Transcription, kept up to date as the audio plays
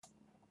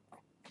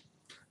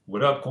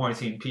What up,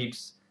 quarantine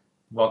peeps?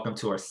 Welcome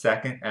to our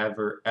second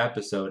ever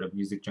episode of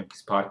Music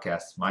Junkies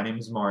Podcast. My name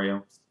is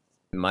Mario.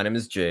 My name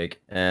is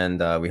Jake, and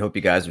we hope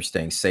you guys are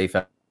staying safe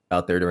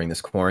out there during this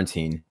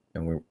quarantine.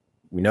 And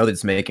we know that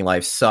it's making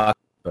life suck,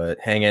 but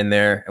hang in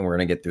there, and we're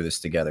gonna get through this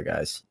together,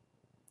 guys.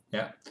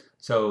 Yeah.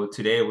 So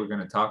today we're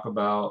gonna talk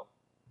about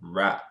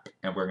rap,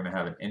 and we're gonna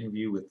have an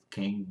interview with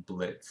King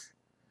Blitz.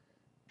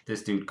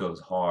 This dude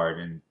goes hard,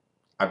 and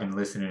I've been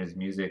listening to his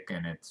music,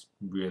 and it's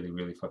really,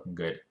 really fucking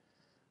good.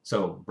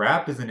 So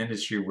rap is an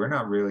industry we're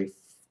not really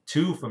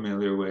too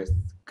familiar with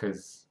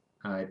because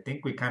I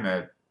think we kind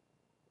of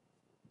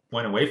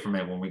went away from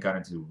it when we got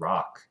into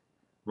rock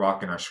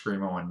and our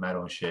screamo and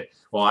metal and shit.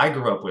 Well, I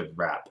grew up with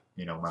rap.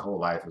 My whole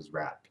life was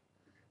rap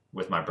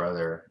with my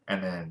brother,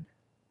 and then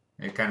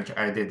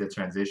I did the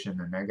transition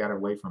and I got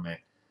away from it.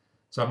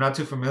 So I'm not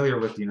too familiar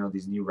with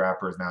these new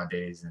rappers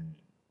nowadays and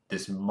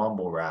this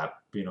mumble rap.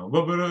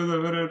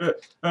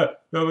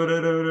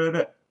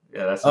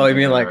 Yeah, that's Oh, you something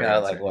mean I like never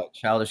answered. what,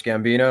 Childish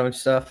Gambino and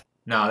stuff?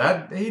 No,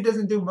 that he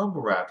doesn't do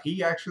mumble rap.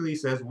 He actually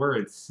says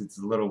words. It's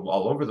a little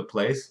all over the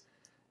place,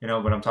 but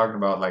I'm talking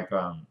about like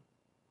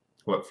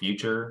what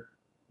Future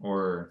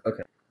or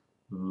Okay,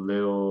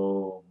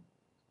 Lil,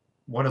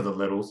 one of the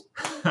littles.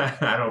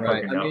 I don't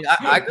right. fucking I know. mean,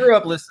 I grew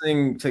up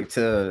listening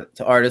to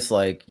artists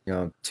like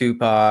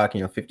Tupac,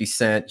 50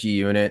 Cent, G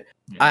Unit.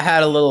 Yeah. I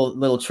had a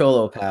little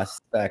cholo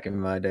pass back in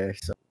my day,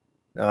 so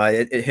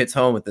it hits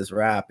home with this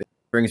rap. It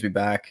brings me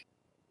back.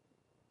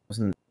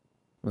 Wasn't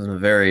a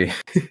very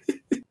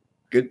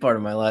good part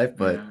of my life,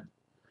 but Yeah.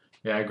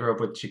 Yeah, I grew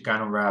up with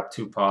Chicano rap,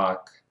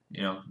 Tupac.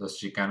 Those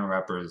Chicano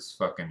rappers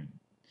fucking.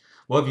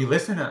 Well, if you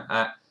listen to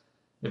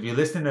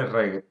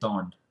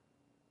reggaeton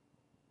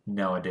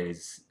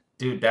nowadays,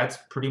 dude, that's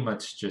pretty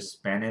much just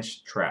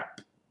Spanish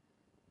trap.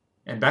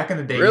 And back in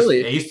the day, really,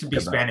 it used to be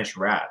think about Spanish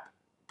rap,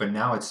 but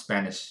now it's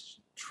Spanish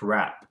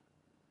trap.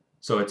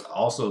 So it's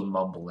also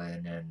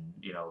mumbling and,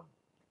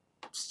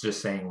 it's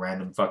just saying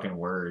random fucking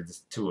words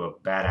to a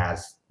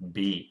badass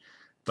beat,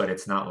 but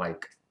it's not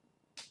like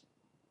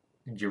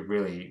you're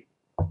really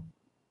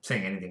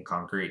saying anything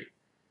concrete.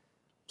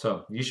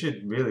 So you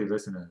should really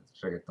listen to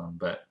reggaeton.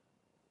 But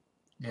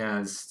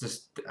yeah, it's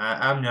just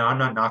I'm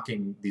not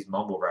knocking these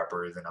mumble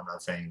rappers, and I'm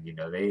not saying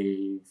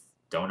they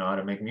don't know how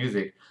to make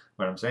music.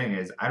 What I'm saying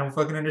is I don't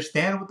fucking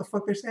understand what the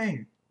fuck they're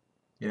saying.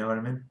 You know what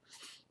I mean?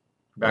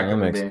 yeah, Back that in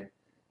the makes. day,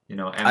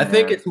 I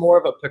think Eminem. it's more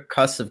of a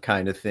percussive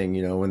kind of thing,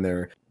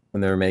 when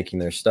they're making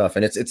their stuff,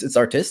 and it's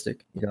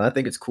artistic. I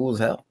think it's cool as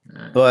hell.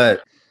 uh,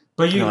 But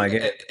But I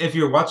get it. if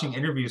you're watching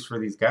interviews for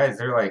these guys,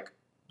 they're like,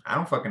 I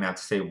don't fucking have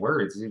to say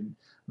words.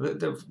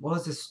 What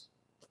was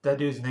that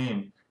dude's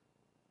name?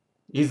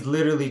 He's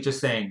literally just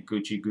saying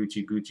Gucci,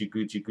 Gucci, Gucci,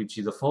 Gucci,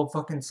 Gucci the full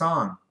fucking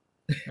song.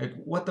 Like,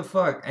 what the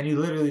fuck? And he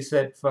literally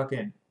said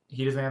fucking,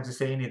 he doesn't have to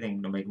say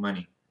anything to make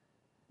money.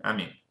 I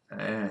mean,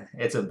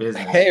 it's a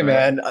business, Hey, but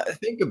man,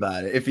 think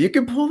about it. If you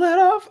can pull that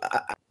off,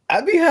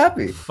 I'd be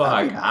happy.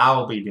 fuck,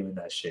 I'll be doing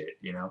that shit,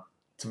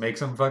 to make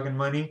some fucking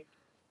money.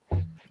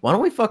 Why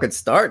don't we fucking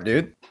start,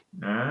 dude?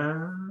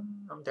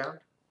 I'm down.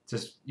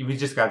 We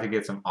just got to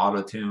get some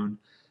auto tune,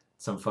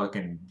 some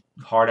fucking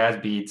hard ass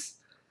beats.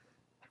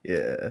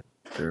 Yeah,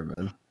 sure,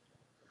 man.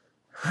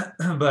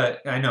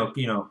 But I know,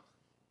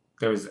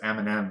 there was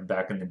Eminem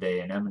back in the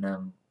day, and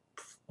Eminem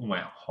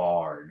went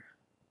hard.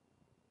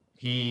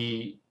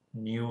 He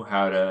knew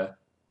how to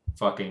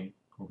fucking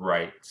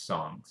write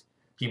songs.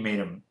 He made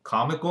them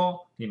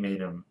comical. He made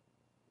them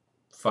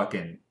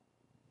fucking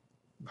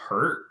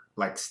hurt,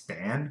 like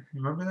Stan.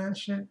 Remember that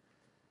shit?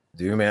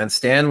 Dude, man,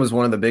 Stan was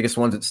one of the biggest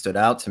ones that stood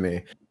out to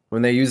me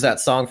when they used that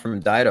song from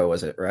Dido.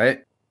 Was it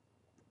right?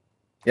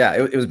 Yeah,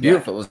 it was Yeah,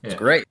 beautiful. It was yeah.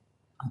 great.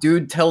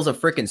 Dude tells a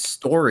freaking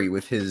story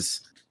with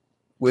his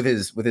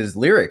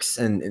lyrics,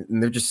 and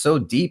they're just so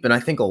deep. And I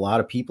think a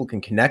lot of people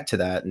can connect to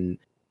that, and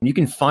you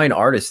can find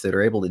artists that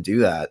are able to do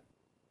that.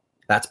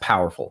 That's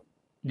powerful,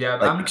 Yeah,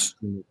 like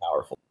extremely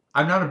powerful.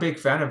 I'm not a big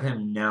fan of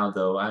him now,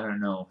 though. I don't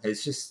know.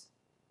 It's just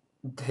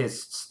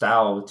his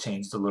style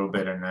changed a little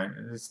bit, and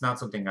it's not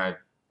something I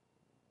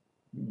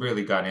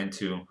really got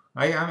into.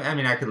 I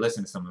mean, I could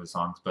listen to some of the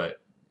songs,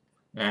 but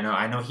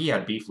I know he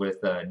had beef with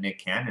Nick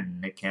Cannon.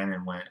 Nick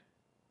Cannon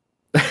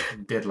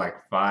did like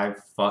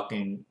 5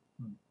 fucking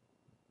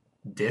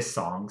diss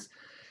songs,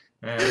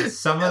 and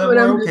some of them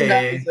Eminem were didn't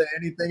have to okay. say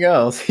anything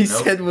else. He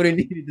Nope. said what he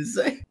needed to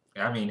say.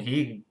 I mean,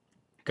 he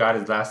got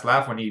his last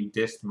laugh when he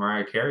dissed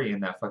Mariah Carey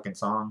in that fucking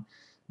song,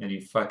 and he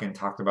fucking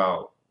talked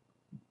about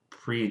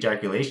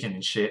pre-ejaculation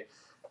and shit.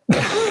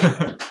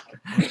 I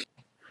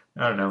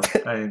don't know.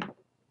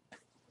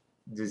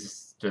 This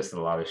is just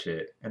a lot of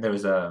shit. And there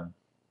was a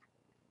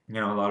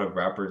lot of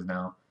rappers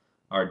now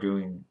are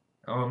doing.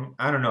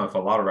 I don't know if a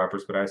lot of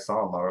rappers, but I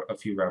saw a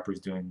few rappers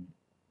doing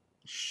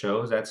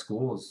shows at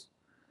schools.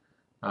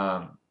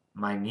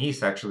 My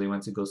niece actually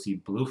went to go see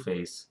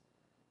Blueface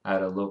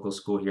at a local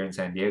school here in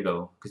San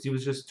Diego because he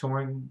was just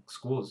touring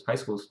schools, high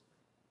schools,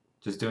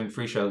 just doing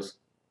free shows.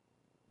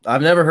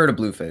 I've never heard of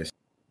Blueface.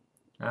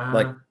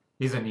 Like,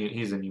 He's a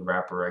new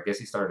rapper. I guess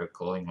he started a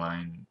clothing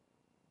line.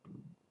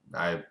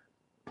 I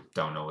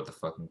don't know what the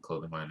fucking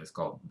clothing line is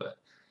called, but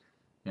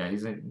yeah,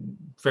 he's a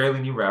fairly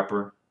new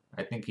rapper.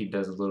 I think he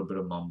does a little bit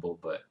of mumble,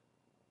 but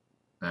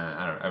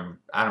I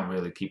don't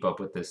really keep up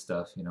with this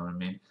stuff. You know what I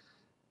mean?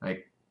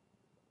 Like,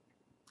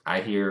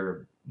 I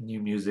hear new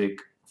music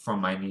from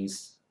my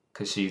niece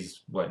because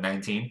she's what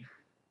 19,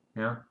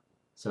 you know,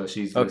 so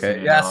she's Okay,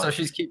 listening yeah, so out.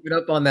 she's keeping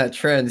up on that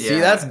trend. See,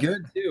 that's Yeah,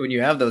 good too when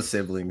you have those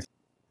siblings.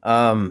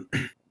 Um,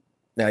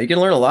 now you can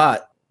learn a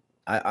lot.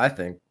 I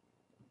think.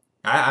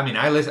 I mean,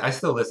 I listen. I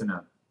still listen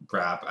to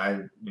rap.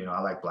 I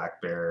like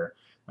Black Bear.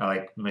 I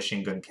like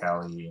Machine Gun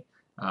Kelly.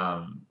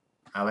 Um,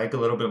 I like a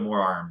little bit more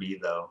R&B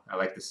though. I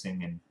like the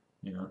singing,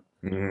 you know.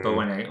 But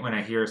Mhm. when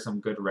I hear some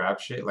good rap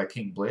shit like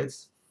King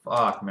Blitz,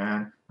 fuck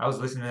man, I was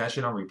listening to that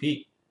shit on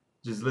repeat.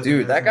 Just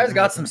Dude, that guy's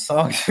got some listening.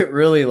 songs that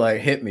really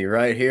like hit me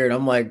right here, and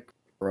I'm like,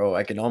 bro,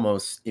 I can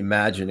almost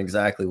imagine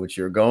exactly what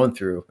you're going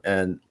through,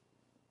 and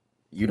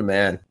you the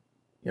man.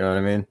 You know what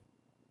I mean?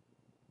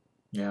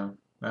 Yeah,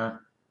 uh,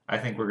 I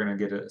think we're gonna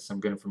get some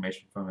good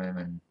information from him,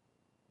 and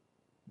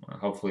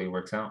hopefully it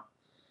works out.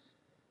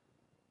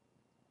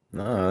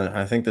 No,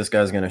 I think this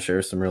guy's going to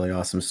share some really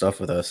awesome stuff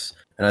with us.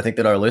 And I think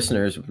that our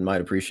listeners might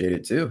appreciate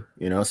it too,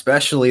 you know,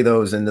 especially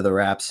those into the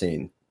rap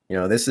scene. You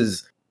know, this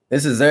is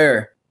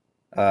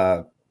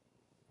uh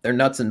their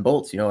nuts and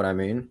bolts, you know what I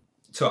mean?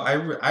 So I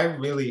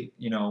really,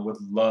 would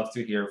love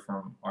to hear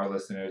from our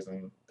listeners,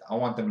 and I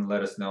want them to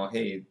let us know,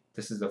 hey,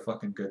 this is a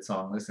fucking good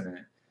song, listen to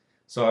it.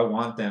 So I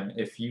want them,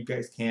 if you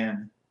guys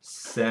can,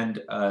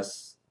 send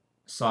us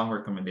song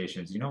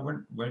recommendations.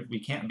 We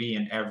can't be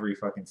in every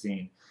fucking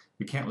scene.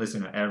 We can't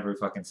listen to every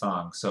fucking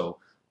song. So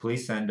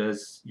please send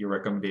us your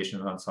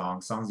recommendations on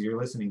songs you're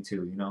listening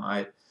to.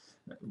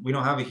 We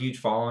don't have a huge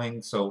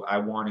following, so I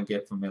want to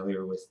get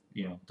familiar with,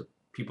 the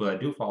people that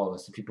do follow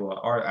us, the people that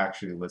are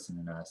actually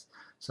listening to us.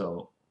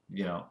 So,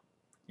 you know,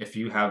 if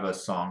you have a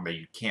song that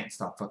you can't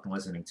stop fucking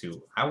listening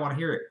to, I want to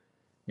hear it.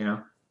 You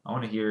know, I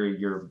want to hear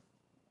your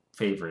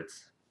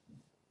favorites.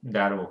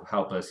 That'll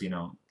help us,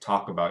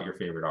 talk about your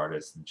favorite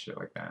artists and shit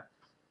like that.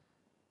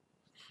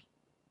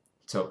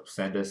 So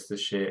send us the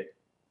shit.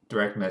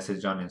 Direct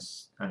message on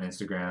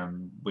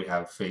Instagram. We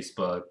have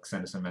Facebook.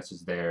 Send us a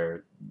message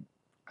there.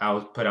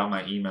 I'll put out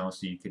my email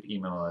so you could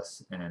email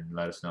us and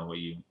let us know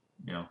you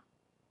know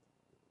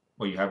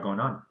what you have going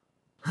on.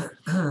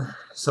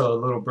 So a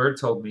little bird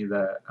told me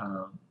that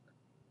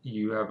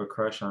you have a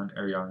crush on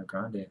Ariana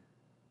Grande.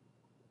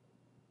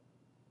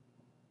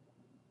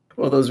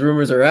 Well, those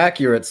rumors are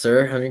accurate,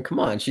 sir. I mean, come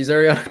on, she's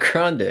Ariana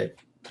Grande.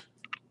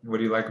 What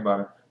do you like about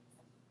her?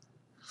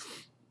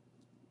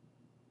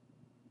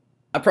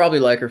 I probably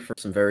like her for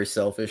some very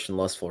selfish and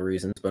lustful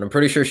reasons, but I'm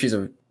pretty sure she's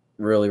a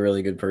really,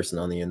 really good person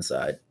on the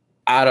inside.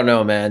 I don't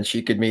know, man.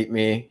 She could meet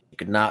me. She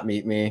could not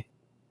meet me.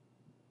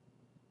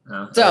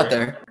 It's out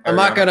there.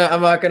 Ariana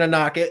I'm not gonna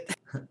knock it.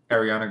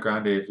 Ariana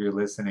Grande, if you're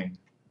listening,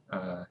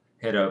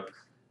 hit up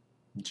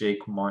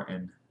Jake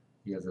Martin.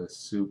 He has a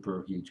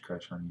super huge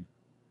crush on you.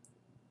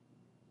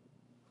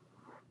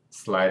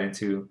 Slide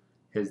into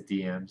his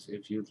DMs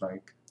if you'd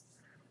like.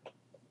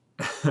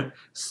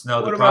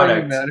 Snow the What about you,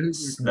 product. man? Who's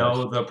your crush?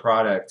 Snow the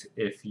product.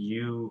 If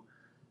you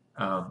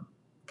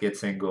get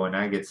single and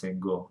I get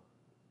single,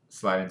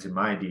 slide into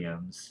my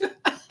DMs.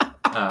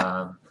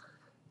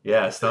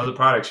 Yeah, Snow the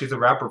product. She's a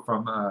rapper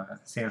from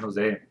San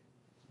Jose.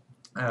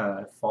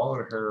 I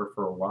followed her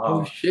for a Oh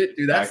while shit,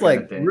 dude, that's back in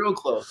the like day. real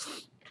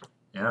close.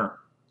 Yeah,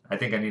 I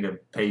think I need to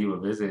pay you a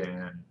visit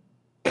and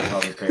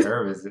probably pay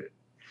her a visit.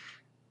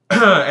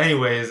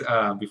 Anyways,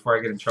 before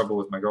I get in trouble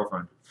with my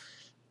girlfriend.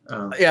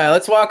 Yeah,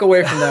 let's walk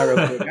away from that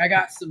real quick. I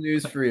got some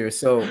news for you.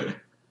 So,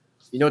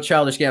 you know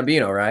Childish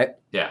Gambino, right?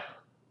 Yeah.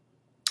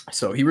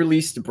 So he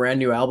released a brand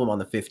new album on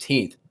the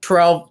 15th.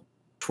 12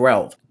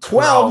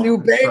 new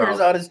bangers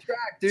 12. on his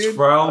track, dude. On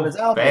 12 his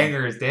album.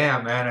 bangers.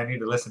 Damn, man, I need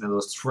to listen to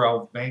those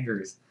 12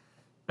 bangers.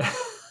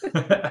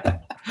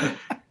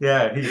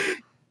 Yeah,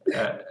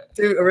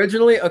 dude,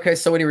 originally, okay,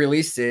 so when he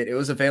released it, it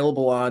was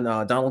available on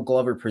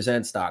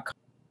DonaldGloverPresents.com.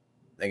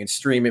 They can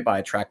stream it by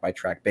a track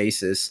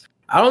basis.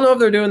 I don't know if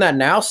they're doing that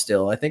now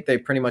still. I think they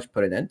pretty much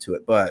put an end to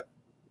it. But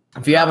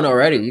if you haven't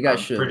already, you guys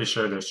should. I'm pretty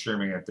sure they're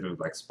streaming it through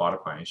like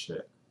Spotify and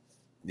shit.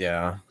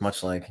 Yeah,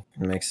 much like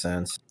it makes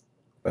sense.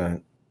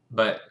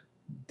 But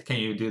can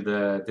you do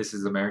the "This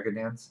Is America"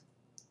 dance?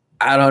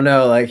 I don't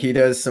know. Like he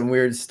does some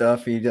weird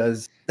stuff. He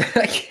does. Do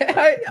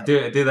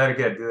that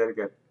again. Do that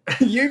again.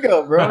 You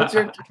go, bro. It's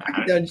your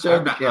done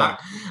show.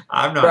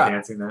 I'm not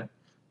dancing that.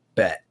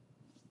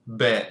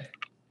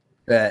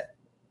 Bet.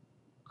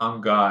 On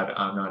God,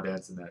 I'm not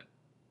dancing that.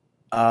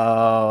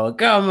 Oh,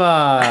 come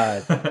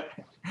on.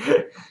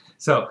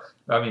 So,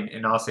 I mean,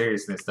 in all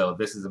seriousness, though,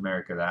 "This Is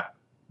America,"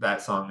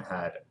 that song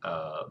had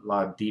a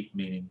lot of deep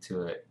meaning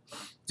to it.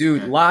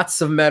 Dude,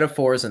 lots of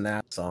metaphors in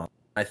that song.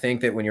 I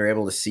think that when you're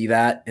able to see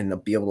that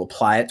and be able to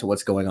apply it to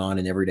what's going on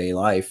in everyday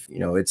life,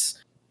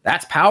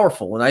 that's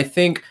powerful. And I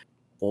think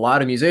a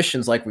lot of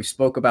musicians, like we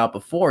spoke about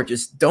before,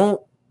 just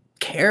don't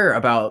care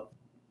about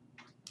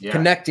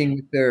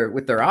connecting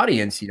with their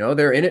audience.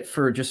 They're in it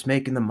for just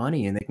making the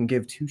money, and they can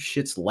give two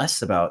shits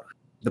less about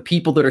the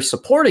people that are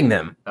supporting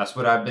them. That's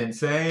what I've been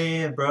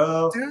saying,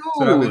 bro. That's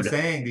what I've been Dude.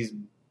 saying. These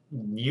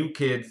new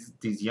kids,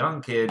 these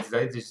young kids,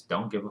 they just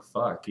don't give a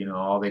fuck. You know,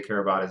 all they care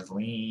about is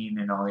lean,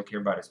 and all they care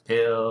about is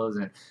pills,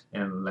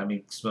 and let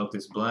me smoke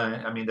this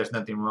blunt. I mean, there's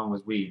nothing wrong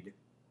with weed.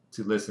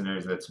 To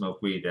listeners that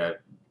smoke weed,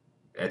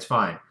 it's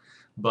fine.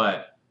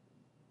 But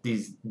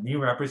these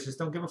new rappers just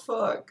don't give a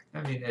fuck.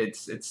 I mean, it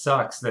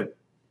sucks that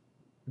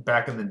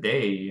back in the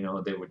day, you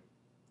know, they would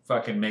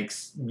fucking make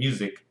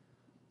music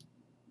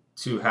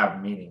to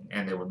have meaning,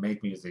 and they would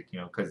make music, you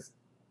know, because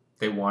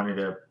they wanted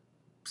to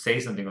say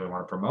something, or they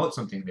want to promote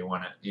something, they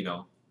want to, you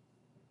know,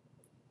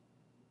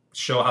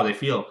 show how they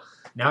feel.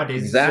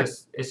 Nowadays, Exactly.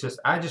 it's just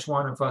I just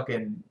want to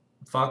fucking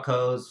fuck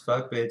hoes,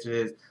 fuck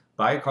bitches,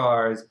 buy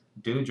cars,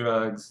 do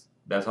drugs.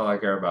 That's all I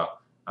care about.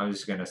 I'm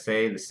just gonna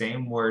say the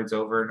same words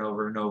over and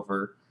over and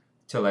over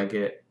till I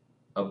get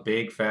a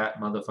big fat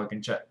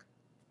motherfucking check.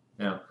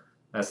 You know,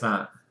 that's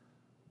not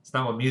it's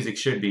not what music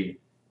should be.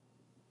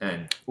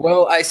 And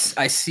Well, I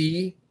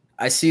see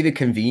the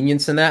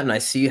convenience in that, and I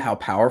see how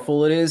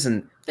powerful it is.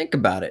 And think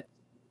about it.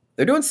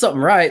 They're doing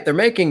something right. They're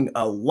making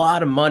a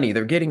lot of money.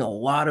 They're getting a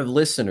lot of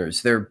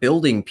listeners. They're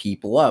building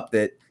people up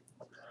that,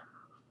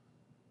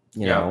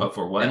 yeah, but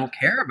for they what? don't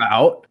care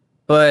about.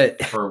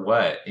 But For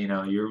what? You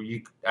know,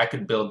 I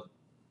could build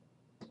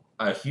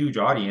a huge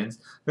audience.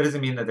 That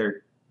doesn't mean that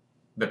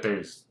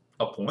there's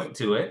a point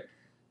to it.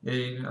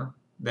 You know,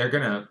 they're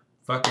gonna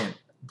fucking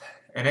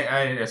and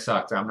it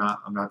sucks. I'm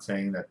not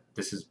saying that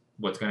this is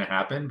what's gonna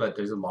happen, but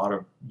there's a lot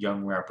of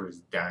young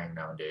rappers dying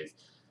nowadays.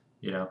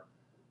 You know,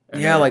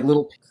 and yeah, they're like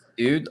little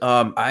dude.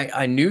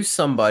 I knew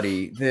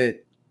somebody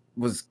that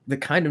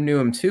kind of knew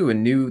him too,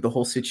 and knew the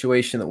whole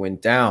situation that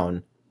went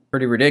down.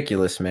 Pretty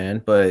ridiculous,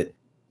 man. But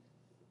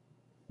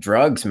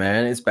drugs,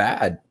 man, it's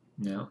bad.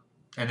 you know,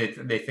 and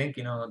they think,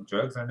 you know,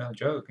 drugs are no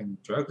joke,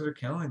 and drugs are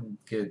killing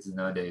kids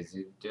nowadays.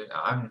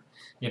 I'm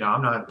you know,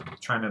 I'm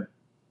not trying to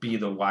be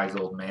the wise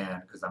old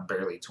man because I'm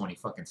barely 20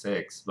 fucking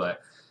six, but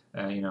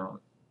you know,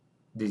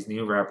 these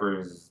new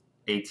rappers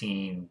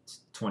 18,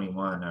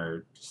 21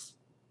 are just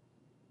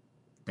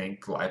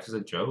think life is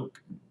a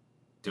joke,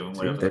 doing Dude,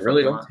 whatever they the fuck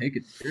really they don't want. take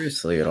it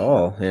seriously at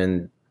all.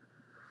 And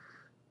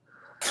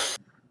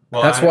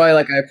Well, that's I why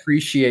like I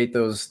appreciate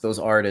those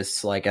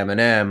artists like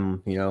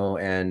Eminem,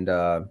 and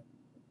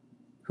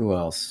who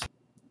else?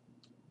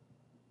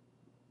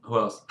 who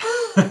else?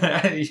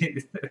 Well,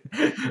 you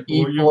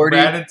E40,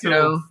 ran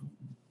into a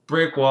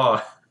brick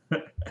wall.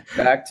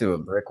 back to a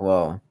brick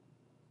wall.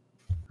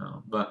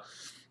 No, but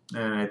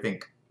and I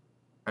think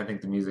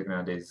the music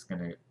nowadays is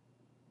gonna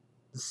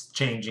it's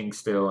changing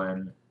still,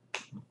 and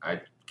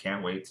I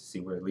can't wait to see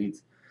where it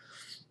leads.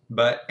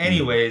 But Mm.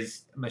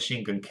 anyways,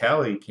 Machine Gun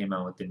Kelly came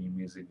out with a new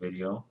music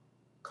video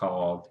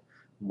called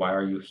 "Why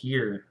Are You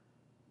Here."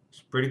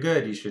 It's pretty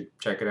good. You should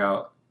check it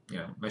out. You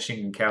know,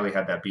 Machine Gun Kelly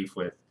had that beef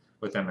with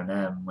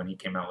Eminem when he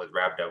came out with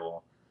Rap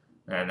Devil,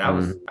 and that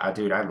was Mm.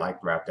 dude. I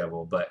liked Rap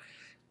Devil, but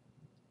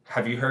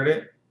have you heard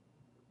it?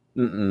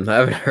 Mm-mm, I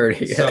haven't heard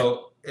it yet.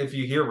 So if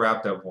you hear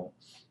Rap Devil,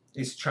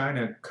 he's trying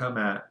to come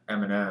at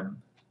Eminem.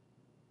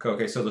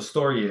 Okay, so the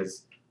story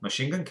is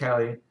Machine Gun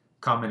Kelly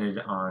commented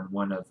on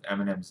one of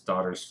Eminem's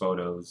daughter's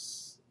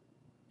photos.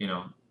 You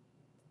know,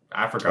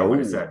 I forgot what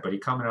it Oh, said, but he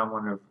commented on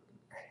one of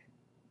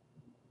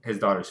his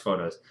daughter's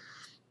photos.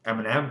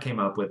 Eminem came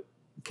up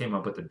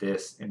with a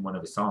diss in one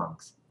of his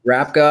songs.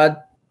 Rap God.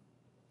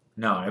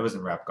 No, it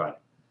wasn't Rap God.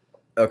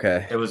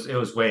 Okay. It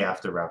was way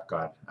after Rap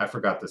God. I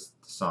forgot this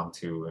song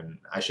too, and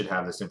I should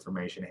have this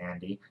information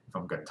handy if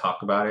I'm going to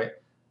talk about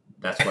it.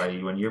 That's why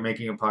when you're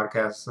making a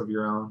podcast of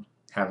your own,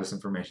 have this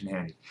information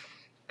handy.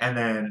 And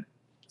then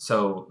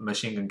so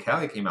Machine Gun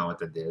Kelly came out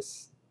with a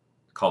diss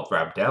called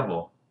Rap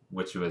Devil,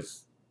 which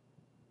was,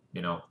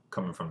 you know,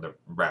 coming from the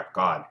Rap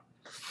God,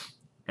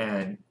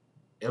 and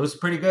it was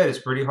pretty good. It's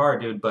pretty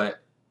hard, dude.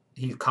 But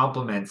he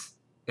compliments.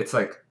 It's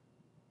like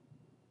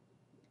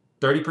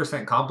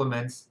 30%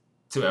 compliments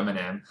to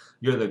Eminem.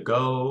 You're the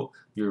GOAT.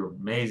 You're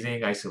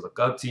amazing. I used to look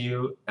up to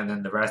you. And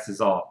then the rest is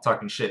all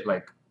talking shit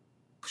like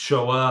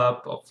show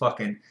up, I'll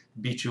fucking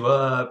beat you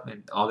up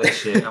and all that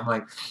shit. I'm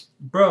like,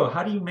 bro,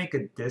 how do you make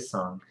a diss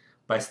song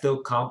by still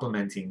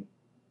complimenting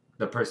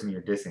the person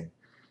you're dissing?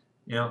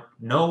 You know,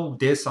 no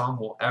diss song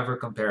will ever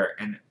compare,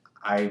 and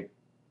I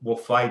will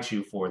fight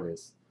you for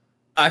this.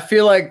 I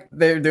feel like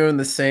they're doing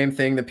the same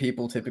thing that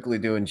people typically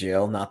do in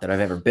jail. Not that I've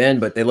ever been,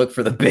 but they look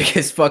for the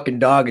biggest fucking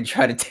dog and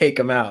try to take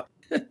him out.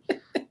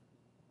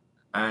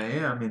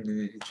 I mean,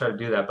 you try to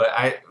do that, but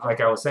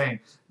like I was saying,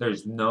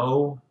 there's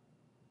no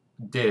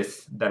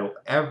diss that'll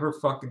ever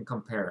fucking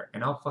compare,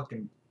 and I'll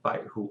fucking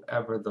fight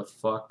whoever the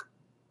fuck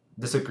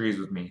disagrees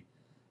with me.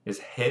 Is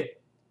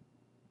Hit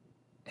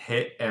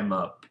 'Em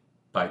Up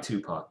by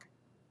Tupac.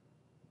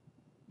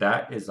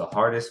 That is the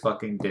hardest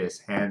fucking diss,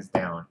 hands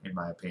down, in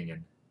my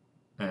opinion.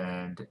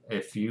 And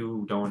if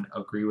you don't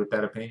agree with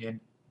that opinion,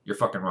 you're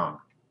fucking wrong.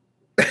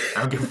 I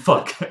don't give a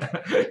fuck.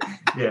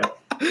 Yeah,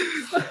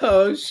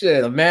 Oh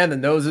shit, a man that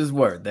knows his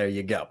word. There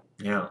you go.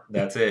 yeah,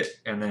 that's it.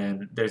 And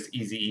then there's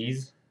Easy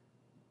Ease.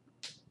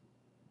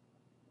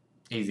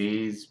 Easy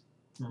Ease,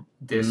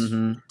 diss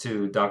hmm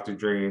to Dr.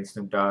 Dre and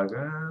Snoop Dogg.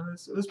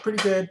 It was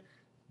pretty good.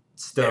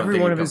 Still don't Every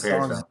think one it of his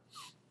compares songs, though.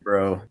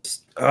 bro.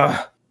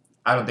 Ugh.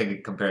 I don't think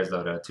it compares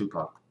though to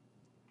Tupac.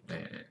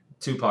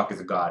 Tupac is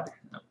a god.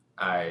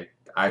 I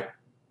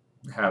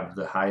have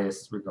the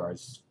highest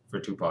regards for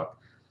Tupac,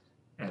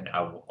 and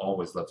I will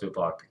always love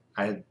Tupac.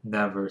 I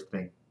never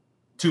think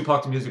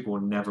Tupac's music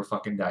will never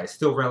fucking die. It's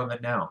still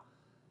relevant now.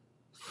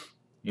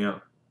 You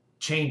know,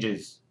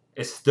 changes.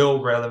 It's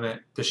still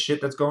relevant. The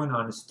shit that's going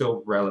on is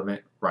still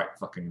relevant right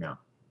fucking now.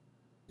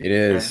 It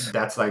And is.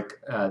 that's like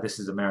This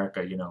Is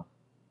America.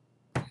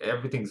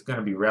 Everything's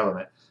gonna be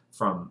relevant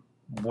from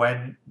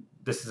when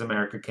This Is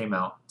America came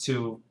out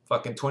to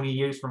fucking 20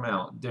 years from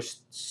now.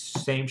 There's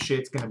same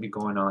shit's gonna be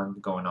going on,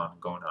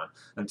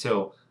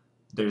 until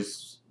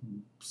there's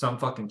some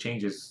fucking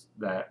changes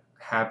that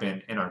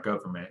happen in our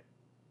government.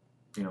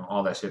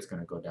 All that shit's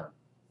gonna go down.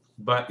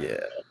 But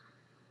Yeah.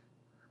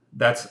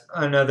 that's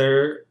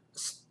another.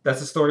 That's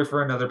a story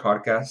for another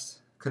podcast.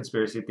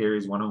 Conspiracy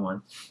Theories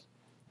 101.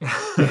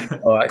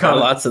 Oh, I got coming,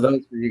 lots of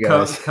those for you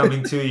guys.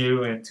 coming to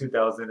you in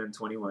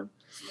 2021.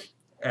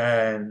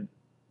 And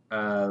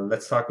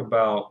let's talk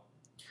about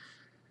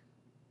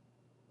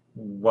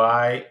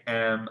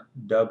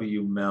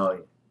YMW Melly.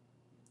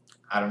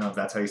 I don't know if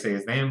that's how you say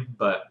his name,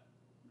 but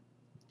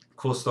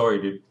cool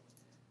story, dude.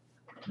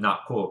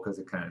 Not cool because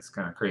it's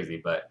kind of crazy,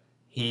 but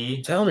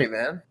he Tell me,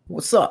 man.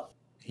 What's up?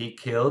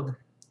 killed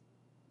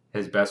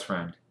his best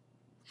friend.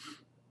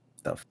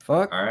 The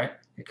fuck? All right,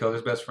 he killed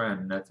his best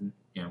friend. Nothing,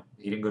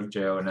 he didn't go to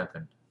jail or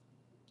nothing.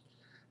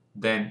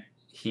 Then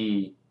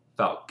he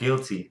felt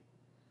guilty,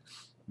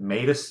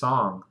 made a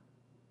song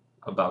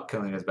about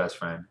killing his best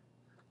friend,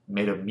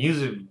 made a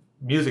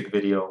music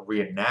video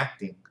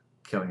reenacting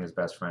killing his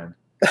best friend,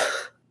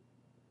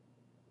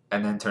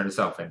 and then turned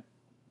himself in.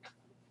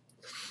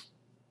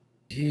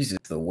 Jesus,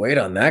 the weight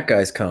on that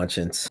guy's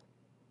conscience.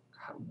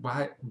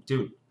 Why,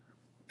 dude?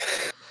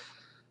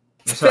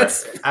 I'm sorry.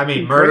 I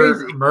mean,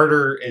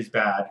 murder is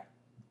bad.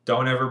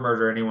 Don't ever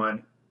murder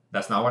anyone.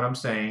 That's not what I'm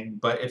saying.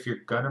 But if you're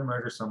gonna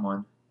murder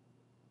someone,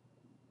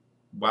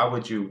 why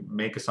would you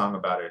make a song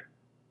about it?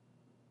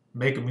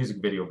 Make a music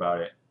video about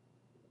it,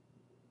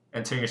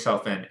 and turn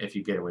yourself in if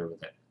you get away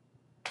with it.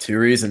 2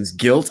 reasons: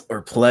 guilt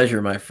or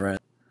pleasure, my friend.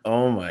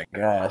 Oh my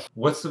gosh.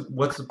 What's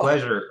the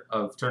pleasure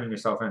of turning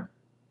yourself in?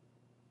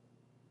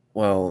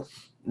 Well,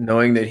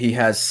 knowing that he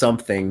has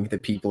something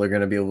that people are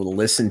going to be able to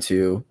listen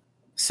to,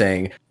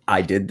 saying,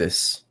 "I did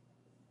this."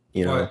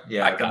 Well,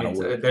 yeah, I gotta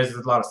work. there's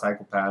a lot of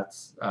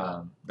psychopaths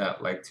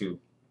that like to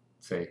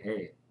say,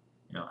 "Hey,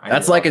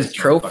 That's like his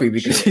trophy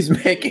because he's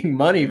making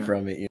money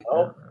from it.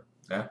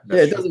 Yeah,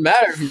 it doesn't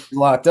matter if he's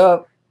locked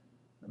up.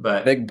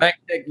 But big bank,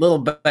 big little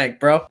bank,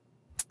 bro.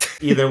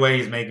 Either way,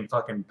 he's making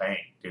fucking bank,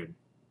 dude.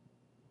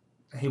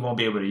 He won't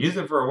be able to use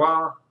it for a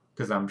while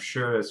because I'm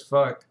sure as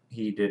fuck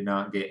he did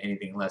not get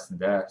anything less than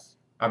death.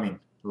 I mean,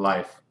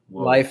 life.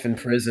 Whoa. Life in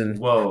prison.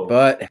 Whoa.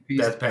 But if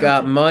he's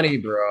got money,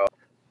 bro.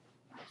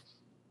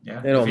 Yeah.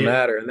 It don't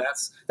matter. And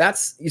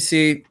that's you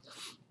see.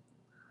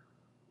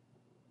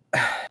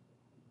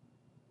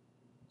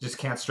 Just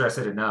can't stress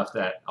it enough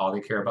that all they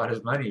care about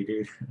is money,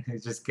 dude. They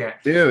just can't.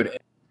 Dude.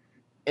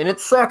 And it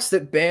sucks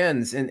that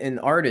bands and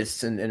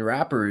artists and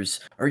rappers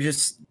are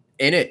just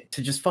in it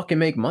to just fucking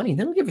make money.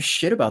 They don't give a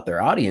shit about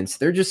their audience.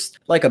 They're just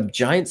like a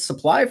giant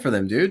supply for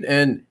them, dude.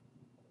 And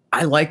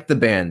I like the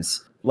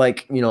bands.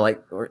 Like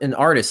an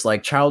artist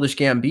like Childish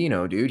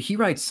Gambino, dude. He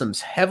writes some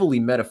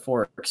heavily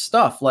metaphoric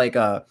stuff like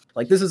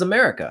This Is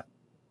America.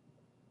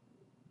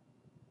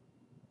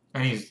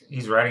 And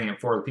he's writing it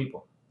for the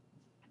people.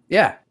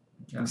 Yeah.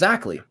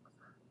 Exactly.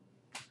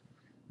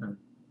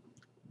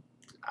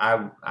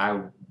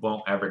 I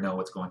won't ever know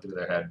what's going through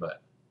their head,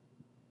 but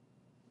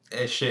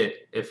it's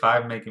shit. If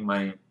I'm making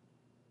money,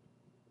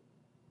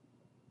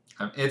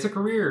 it's a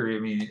career. I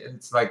mean,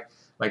 it's like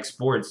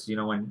sports.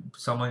 When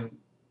someone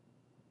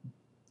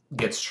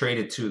gets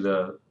traded to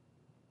the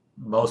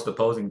most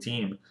opposing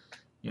team,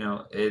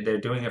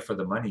 they're doing it for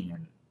the money,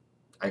 and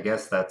I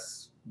guess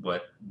that's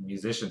what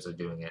musicians are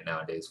doing it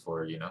nowadays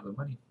for. The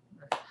money.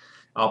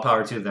 All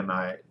power to them.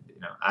 I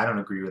don't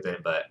agree with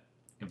it, but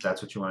if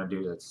that's what you want to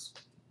do,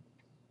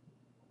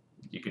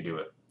 you could do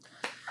it.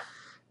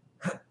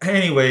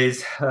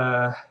 Anyways,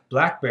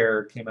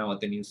 blackbear came out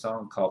with a new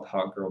song called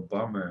Hot Girl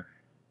Bummer.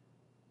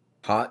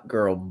 Hot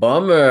Girl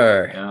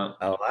Bummer. Yeah.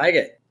 I like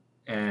it.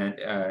 And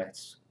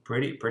it's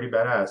pretty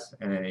badass.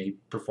 And then he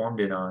performed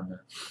it on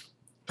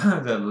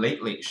the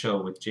Late Late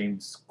Show with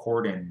James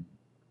Corden.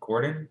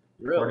 Really?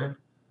 Corden?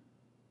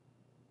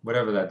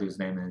 Whatever that dude's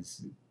name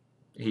is.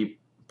 He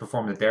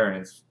performed it there,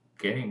 and it's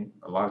getting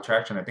a lot of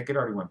traction. I think it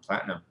already went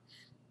platinum.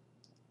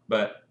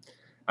 But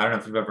I don't know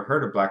if you've ever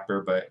heard of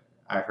blackbear, but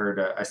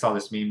I saw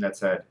this meme that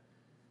said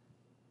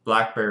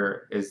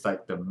blackbear is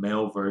like the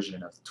male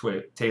version of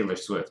Taylor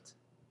Swift.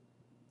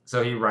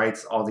 So he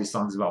writes all these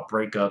songs about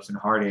breakups and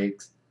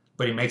heartaches,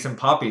 but he makes them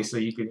poppy so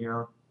you can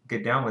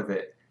get down with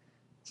it.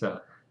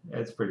 So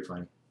it's pretty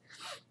funny.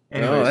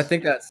 Anyways, no, I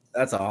think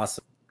that's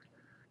awesome.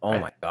 Oh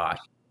my gosh.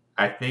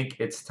 I think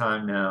it's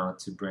time now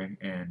to bring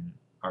in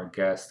our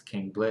guest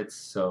King Blitz.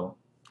 So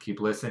keep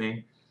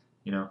listening.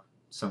 You know,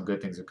 some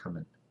good things are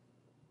coming.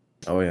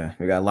 Oh yeah,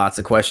 we got lots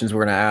of questions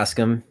we're gonna ask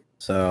him.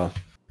 So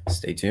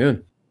stay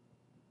tuned.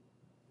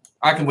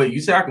 I can wait. You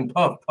say I can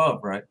puff,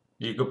 right?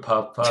 You can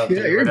puff, Yeah, do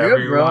you're whatever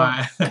good, you bro.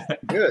 want.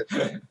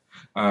 Good.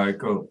 All right,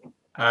 cool.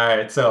 All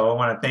right, so I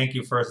want to thank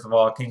you first of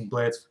all, King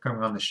Blitz, for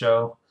coming on the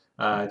show.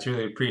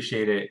 Truly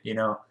appreciate it. You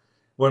know,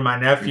 when my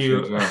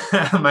nephew,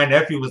 my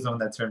nephew was the one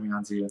that turned me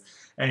on to you,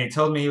 and he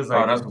told me, he was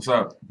like, "Oh, that's what's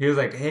up." He was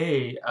like,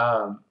 "Hey,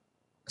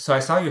 so I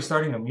saw you're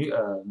starting a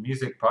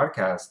music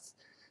podcast,"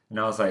 and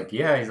I was like,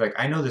 "Yeah." He's like,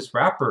 "I know this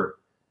rapper,"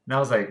 and I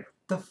was like,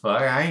 "The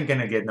fuck? I ain't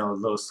gonna get no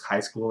little high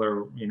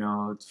schooler, you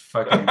know,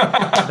 fucking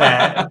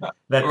that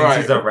thinks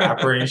he's a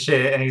rapper and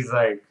shit." And he's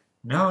like,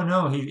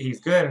 no, he's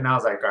good. And I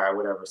was like, all right,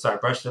 whatever. So I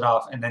brushed it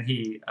off, and then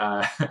he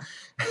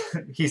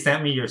he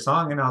sent me your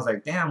song, and I was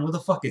like, damn, who the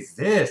fuck is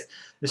this?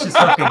 This is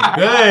fucking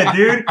good,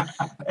 dude.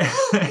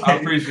 I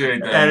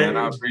appreciate that, man.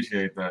 I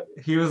appreciate that.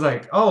 He was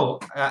like, oh,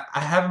 I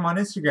have him on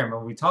Instagram,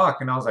 and we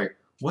talk. And I was like,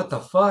 what the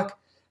fuck?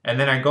 And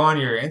then I go on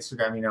your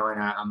Instagram, you know,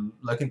 and I'm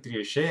looking through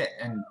your shit,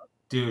 and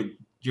dude,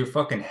 you're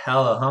fucking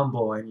hella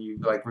humble, and you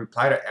like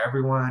reply to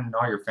everyone and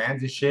all your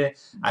fans and shit.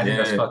 I think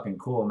that's fucking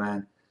cool,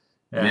 man.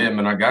 Yeah,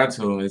 man, I got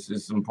to.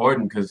 It's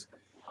important because,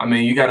 I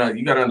mean, you gotta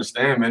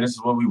understand, man. This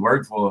is what we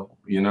work for.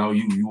 You know,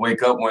 you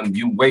wake up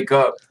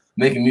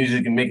making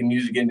music,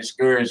 getting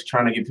discouraged,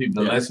 trying to get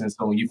people to listen.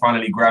 So when you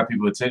finally grab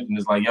people's attention,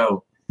 it's like,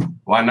 yo,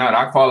 why not?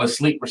 I fall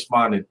asleep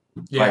responding.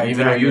 Yeah, like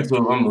exactly. Even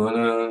on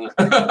YouTube,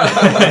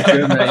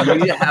 Good, man. You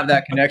need to have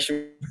that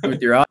connection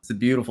with your audience. It's a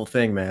beautiful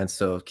thing, man.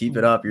 So keep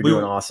it up. You're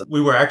doing awesome.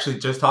 We were actually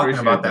just talking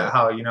about that.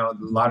 How, you know, a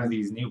lot of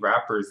these new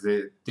rappers,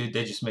 they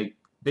just make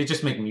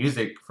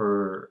music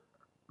for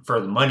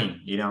the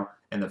money, you know,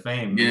 and the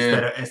fame,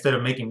 instead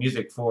of making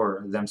music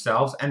for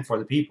themselves and for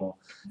the people.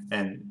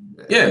 And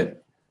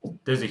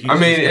there's a huge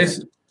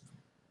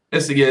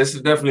it's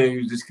definitely a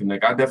huge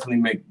disconnect. I definitely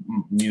make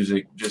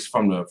music just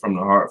from the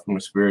heart, from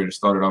the spirit. It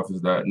started off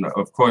as that, and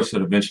of course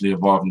it eventually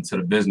evolved into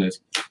the business.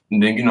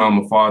 And then, you know, I'm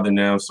a father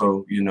now,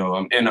 so, you know,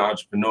 I'm an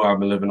entrepreneur. I've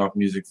been living off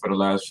music for the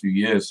last few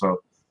years,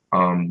 so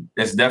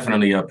it's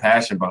definitely a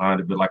passion behind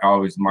it. But like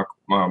always, my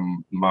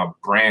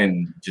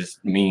brand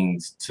just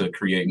means to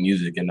create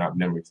music and not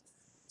memories.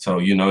 So,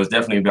 you know, it's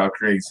definitely about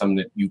creating something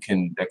that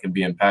can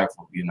be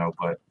impactful, you know.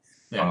 But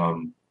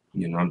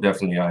you know, I'm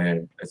definitely out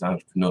here as an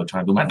entrepreneur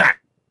trying to do my thing.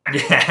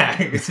 Yeah,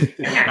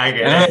 I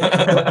get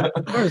it.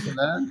 Of course,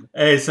 man.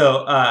 Hey,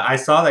 so I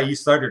saw that you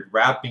started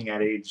rapping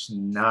at age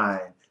 9.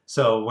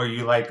 So were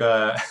you like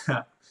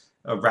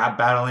rap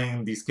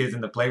battling these kids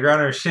in the playground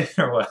or shit,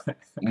 or what?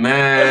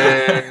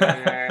 Man,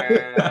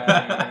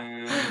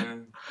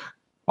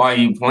 while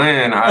you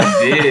playing, I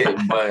did,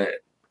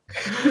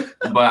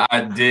 but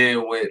I did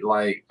with,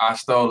 like, I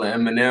stole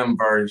an Eminem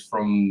verse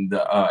from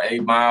the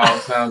 8 Mile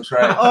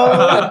soundtrack.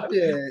 Oh,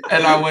 shit.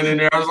 And I went in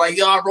there. I was like,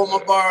 yo, I wrote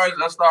my bars.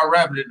 And I started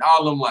rapping it.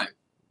 All of them like,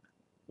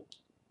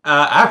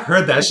 I've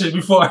heard that shit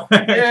before.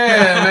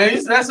 Yeah,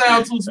 man, that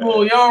sounds too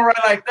smooth. You don't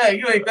write like that.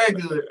 You ain't that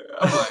good.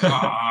 I'm like,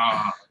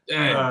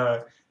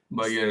 damn.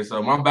 But yeah,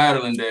 so my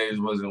battling days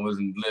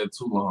wasn't lived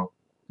too long.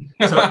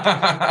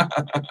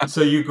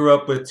 So you grew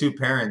up with 2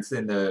 parents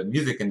in the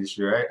music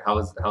industry, right? How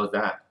was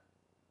that?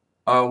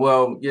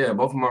 Well, yeah,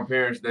 both of my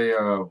parents,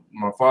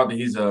 my father,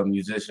 he's a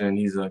musician,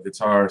 he's a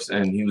guitarist,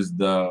 and he was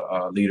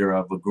the leader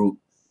of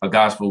a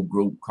gospel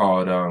group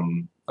called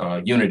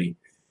Unity.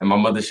 And my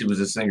mother, she was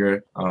a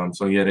singer.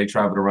 So yeah, they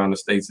traveled around the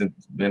States, and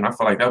then I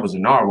feel like that was a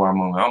Narwhal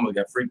moment. I almost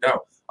got freaked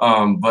out.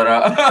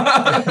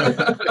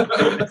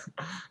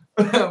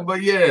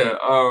 But yeah,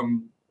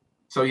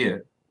 so yeah,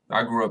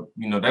 I grew up,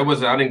 you know,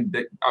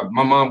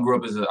 my mom grew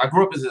up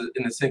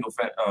in a single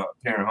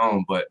parent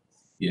home, but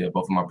yeah,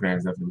 both of my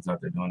parents definitely was out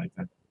there doing their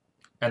thing.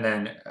 And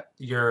then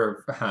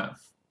your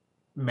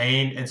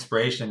main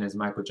inspiration is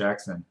Michael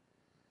Jackson.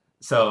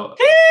 So,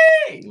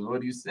 hey, what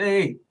do you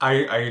say?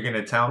 Are you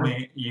gonna tell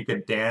me you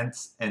could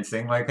dance and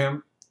sing like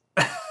him?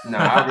 No,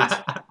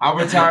 I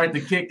retired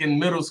the kick in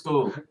middle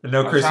school.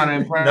 No Chris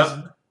Brown.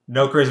 Huh?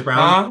 No Chris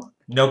Brown.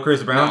 No,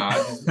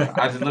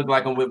 I just look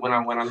like I'm when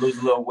I lose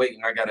a little weight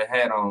and I got a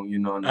hat on, you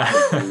know. You know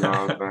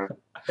what I'm saying?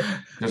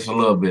 Just a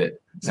little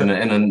bit, in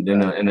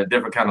a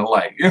different kind of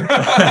light.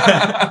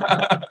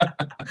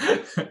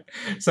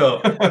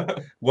 So,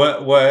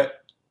 what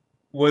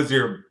was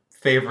your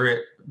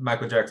favorite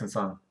Michael Jackson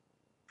song?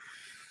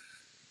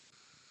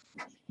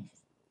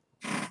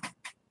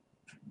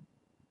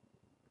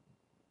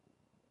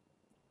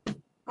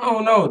 I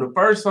don't know. The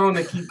first song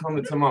that keep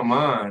coming to my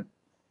mind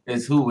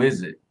is "Who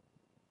Is It."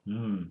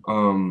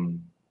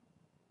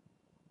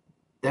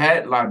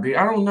 That, like,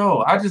 I don't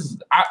know.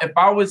 If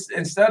I was,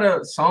 instead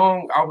of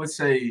song, I would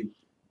say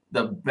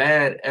the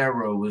Bad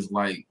Era was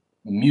like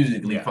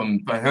musically for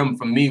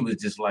me was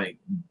just like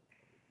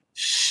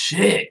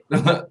shit.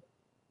 It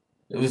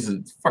was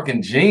a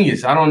fucking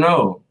genius. I don't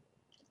know.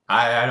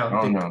 I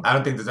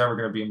don't think there's ever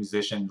gonna be a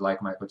musician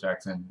like Michael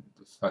Jackson.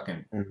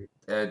 Fucking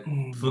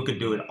who could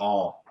do it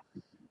all.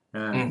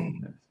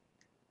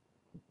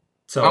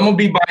 So I'm gonna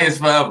be biased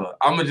forever.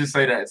 I'm gonna just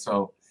say that.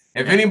 So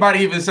if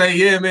anybody even say,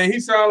 yeah, man, he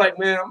sound like,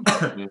 man, I'm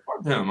like, man,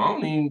 fuck him. I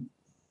don't even.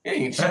 He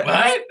ain't shit.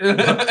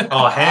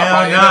 oh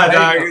hell no,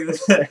 dog!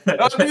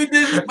 Don't you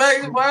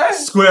disrespect, boy?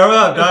 Square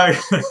up, dog.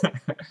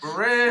 For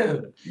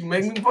real, you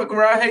make me fuck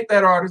around. Hate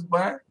that artist,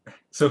 boy.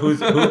 So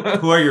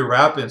who are your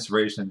rap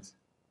inspirations?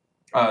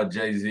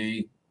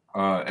 Jay-Z,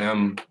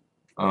 M,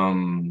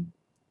 who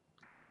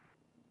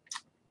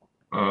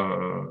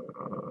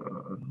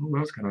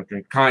else can I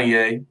think?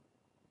 Kanye.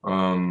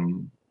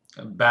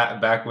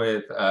 Back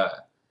with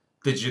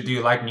do you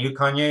like new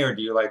Kanye or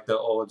do you like the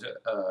old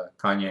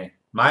Kanye?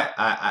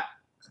 I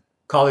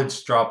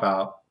College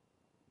Dropout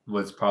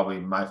was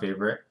probably my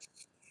favorite.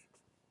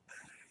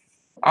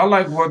 I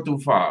like 1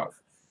 through 5.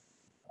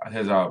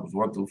 His albums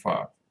 1 through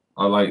 5.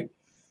 I like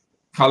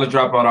College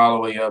Dropout all the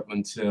way up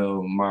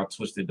until My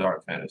Twisted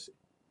Dark Fantasy.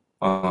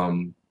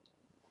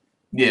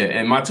 Yeah,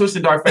 and My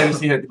Twisted Dark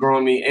Fantasy had to grow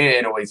on me,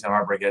 and 808s and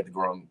Heartbreak had to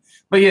grow on me.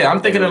 But yeah,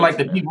 I'm thinking of like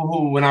the people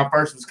who, when I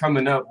first was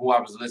coming up, who I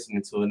was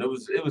listening to, and it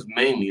was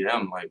mainly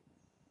them. Like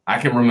I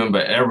can remember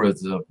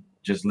eras of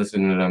just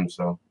listening to them.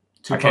 So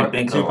I can't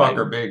think of Tupac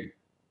or Big.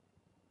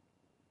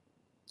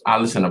 I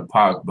listen to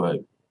Pac, but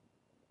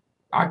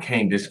I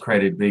can't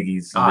discredit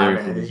Biggie's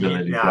lyrical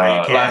ability. You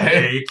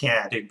can't. You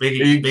can't. Dude,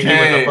 Biggie was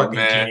a fucking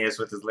genius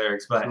with his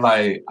lyrics, but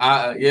like,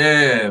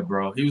 yeah,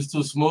 bro, he was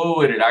too smooth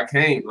with it. I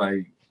can't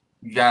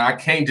I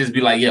can't just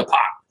be like, yeah,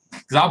 Pac,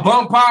 because I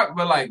bump Pac,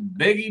 but like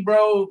Biggie,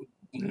 bro.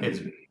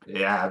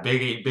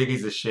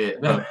 Biggie's the shit.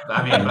 But,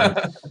 I mean,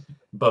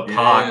 but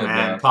Pac,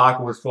 man, Pac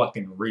was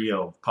fucking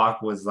real.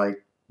 Pac was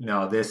like,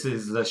 no, this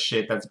is the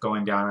shit that's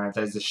going down.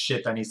 There's the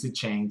shit that needs to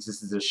change.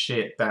 This is the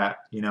shit that,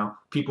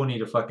 people need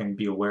to fucking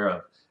be aware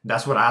of.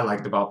 That's what I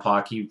liked about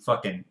Pac. He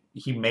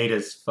made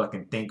us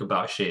fucking think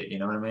about shit. You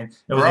know what I mean?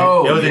 It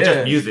wasn't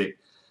just music.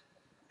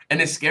 And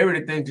it's scary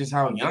to think just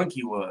how young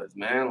he was,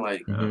 man.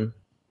 Like,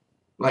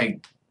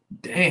 like,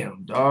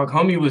 damn, dog.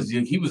 Homie was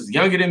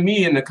younger than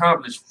me and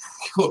accomplished.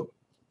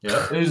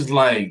 Yeah. It was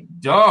like,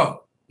 dog.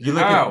 You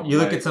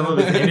look at some of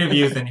his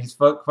interviews and he's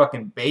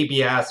fucking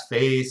baby ass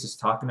face, just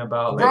talking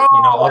about like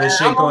all this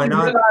shit going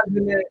on.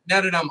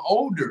 Now that I'm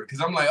older, because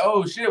I'm like,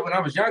 oh shit, when I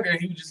was younger,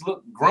 he would just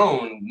look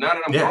grown. Now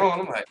that I'm grown,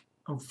 I'm like,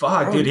 oh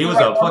fuck, dude, he was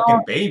a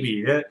fucking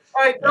baby.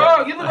 Like,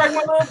 dog, you look like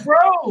my little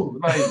bro.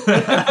 Like,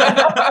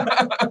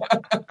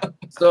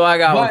 so I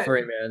got one for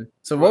you, man.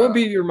 So what would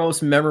be your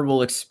most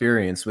memorable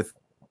experience with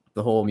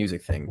the whole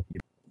music thing?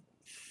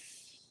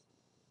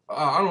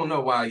 I don't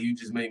know why you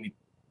just made me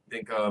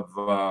think of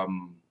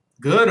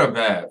good or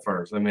bad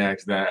first. Let me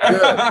ask that.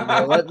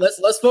 Good.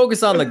 Let's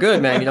focus on the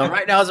good, man.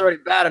 Right now it's already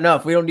bad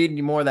enough. We don't need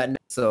any more of that.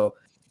 So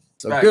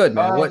right. Good,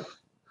 man. What?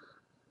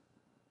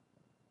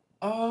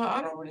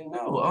 I don't really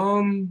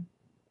know.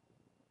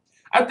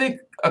 I think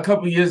a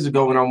couple years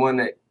ago when I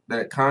won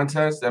that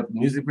contest, that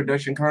music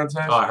production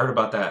contest. Oh, I heard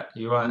about that.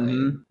 You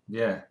won?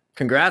 Yeah.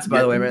 Congrats,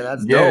 by the way, man.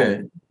 That's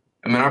dope.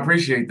 I mean, I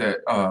appreciate that.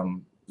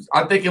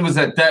 I think it was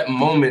at that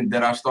moment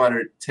that I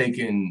started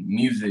taking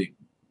music.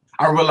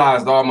 I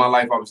realized all my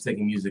life I was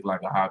taking music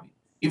like a hobby.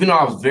 Even though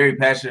I was very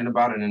passionate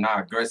about it and I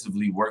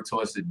aggressively worked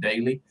towards it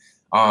daily,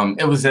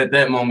 it was at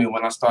that moment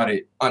when I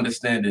started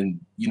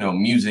understanding,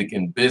 music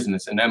and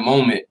business. And that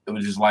moment, it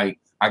was just like,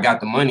 I got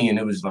the money and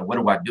it was like, what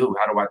do I do?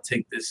 How do I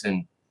take this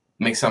and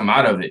make something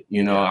out of it?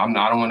 I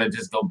don't want to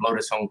just go blow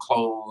this on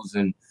clothes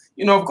and,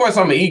 of course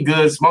I'm gonna eat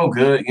good, smoke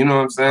good, you know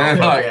what I'm saying?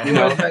 You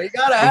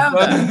gotta have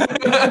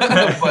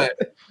that. But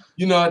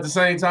at the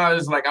same time,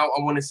 it's like I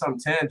wanted something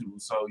tangible.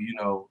 So,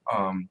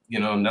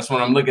 and that's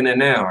what I'm looking at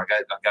now. I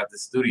got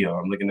this studio.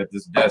 I'm looking at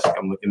this desk.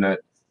 I'm looking at,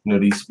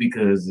 these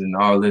speakers and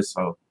all this.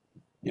 So,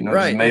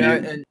 right.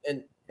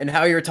 And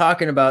how you're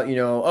talking about,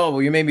 oh,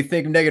 well, you made me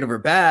think negative or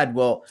bad.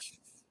 Well,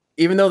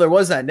 even though there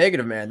was that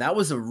negative, man, that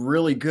was a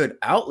really good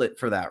outlet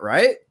for that,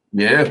 right?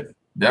 Yeah.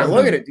 Definitely.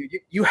 Look at it, dude.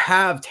 You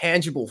have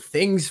tangible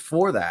things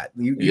for that.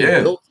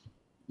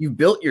 You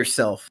built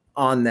yourself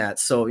on that.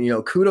 So,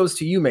 kudos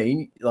to you,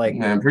 man. Like,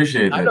 I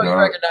appreciate that. I know you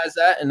recognize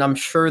that, and I'm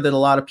sure that a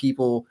lot of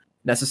people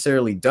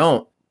necessarily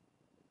don't.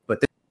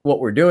 But what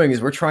we're doing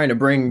is we're trying to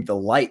bring the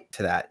light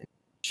to that and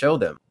show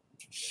them.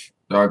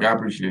 Dog, I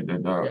appreciate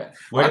that, dog. Yeah.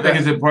 I think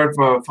it's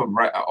important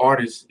for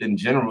artists in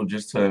general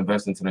just to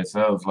invest into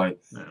themselves. Like,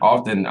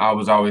 often I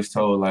was always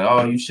told, like,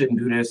 oh, you shouldn't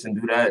do this and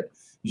do that.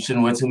 You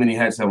shouldn't wear too many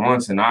hats at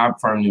once. And I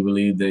firmly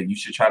believe that you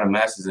should try to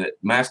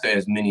master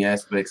as many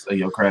aspects of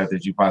your craft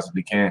as you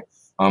possibly can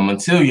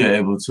until you're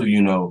able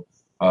to,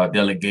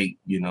 delegate,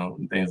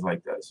 and things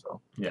like that. So,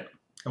 yeah.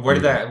 And where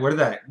did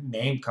that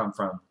name come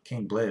from?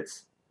 King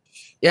Blitz.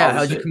 Yeah.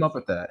 How'd you come up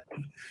with that?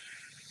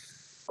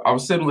 I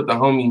was sitting with the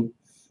homie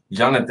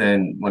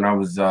Jonathan when I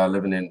was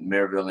living in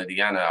Maryville,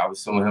 Indiana. I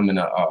was sitting with him in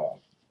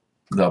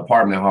the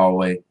apartment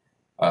hallway,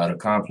 the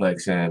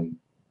complex, and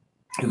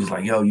he was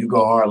like, yo, you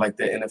go hard like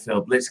the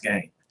NFL Blitz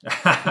game.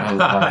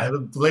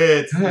 The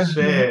Blitz,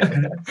 shit.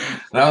 And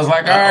I was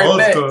like, all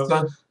right,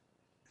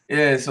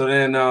 so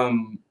then I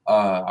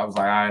was like,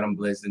 all right, I'm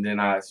Blitz. And then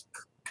I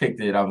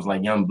picked it. I was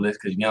like Young Blitz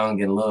because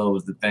Young and Love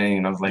was the thing.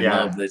 And I was like,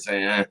 Love Blitz.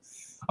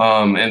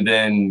 And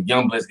then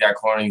Young Blitz got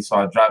corny, so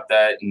I dropped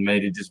that and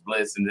made it just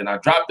Blitz. And then I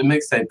dropped the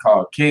mixtape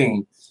called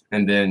King,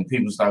 and then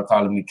people started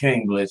calling me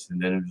King Blitz. And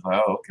then it was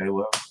like, oh, okay,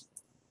 well,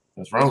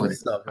 what's wrong with it?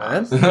 What's up,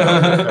 man?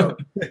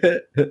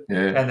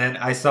 Yeah. And then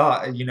I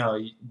saw, you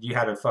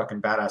had a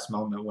fucking badass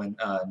moment when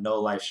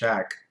No Life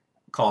Shaq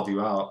called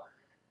you out.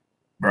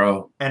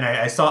 Bro. And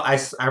I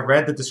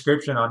read the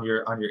description on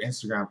your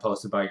Instagram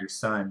post about your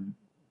son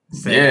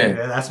saying,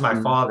 that's my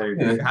father,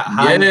 dude.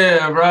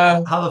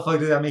 Bro. How the fuck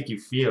did that make you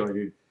feel,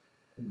 dude?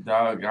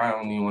 Dog, I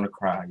don't even want to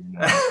cry, No,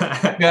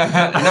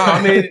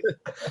 I mean,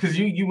 because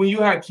you when you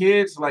have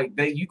kids, like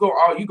you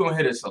gonna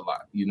hear this a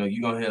lot, you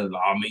gonna hear, oh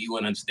man, you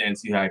wouldn't understand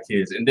till you have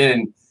kids, and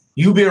then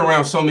you be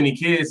around so many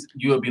kids,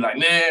 you'll be like,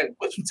 man,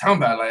 what you talking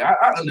about? Like,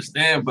 I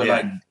understand, but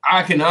like,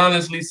 I can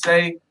honestly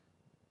say,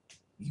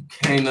 you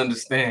can't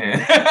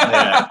understand.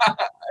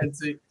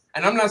 And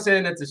I'm not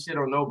saying that to shit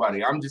on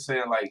nobody. I'm just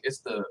saying, like,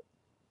 it's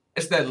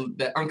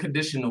that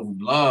unconditional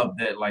love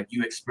that like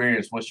you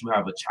experience once you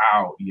have a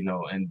child,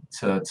 and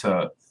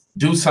to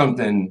do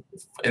something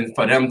and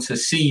for them to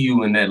see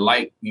you in that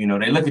light, they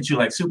look at you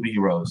like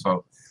superheroes.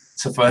 So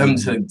for him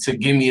to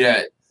give me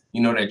that,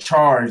 that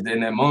charge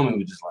in that moment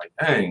was just like,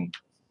 dang,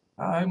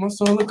 all right, my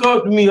son look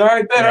up to me. All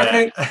right,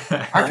 I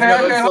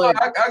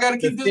gotta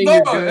keep this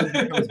going. It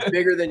becomes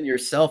bigger than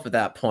yourself at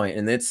that point,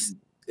 and it's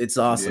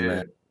awesome,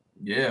 man.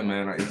 Yeah,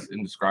 man, it's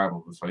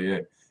indescribable. So yeah,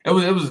 it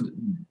was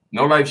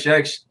No Life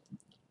Shaq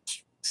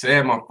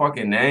said my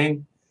fucking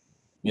name.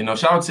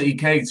 Shout out to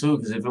EK too,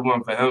 because if it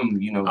weren't for him,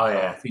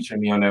 featuring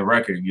me on that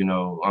record, I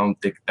don't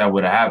think that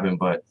would have happened.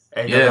 But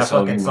that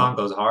fucking song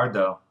goes hard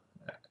though.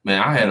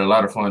 Man, I had a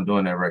lot of fun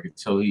doing that record.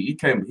 So he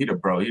the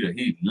bro.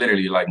 He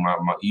literally like my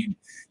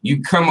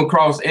you come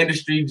across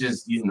industry,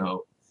 just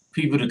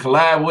people to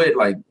collab with,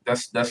 like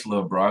that's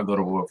Lil Bro. I go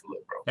to war for Lil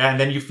Bro. Yeah, and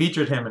then you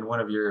featured him in one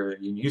of your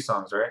new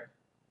songs, right?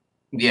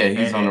 Yeah,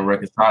 he's on the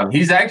record side.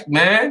 He's actually,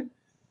 man,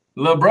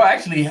 Lil Bro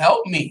actually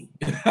helped me.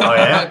 Oh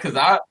yeah, because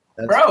I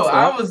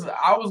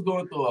was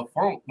going through a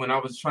funk when I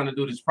was trying to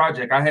do this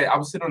project. I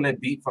was sitting on that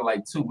beat for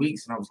like 2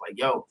 weeks, and I was like,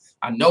 yo,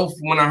 I know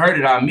when I heard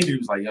it, I immediately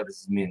was like, yo,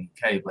 this is me and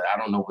K, but I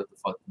don't know what the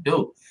fuck to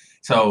do.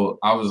 So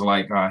I was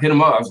like, hit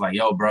him up. I was like,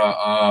 yo, bro,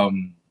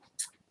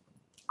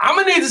 I'm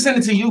gonna need to send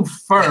it to you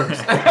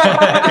first.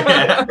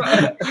 I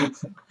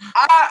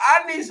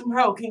need some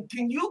help.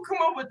 Can you come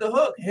up with the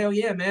hook? Hell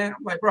yeah, man.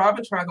 I'm like, bro, I've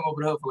been trying to come up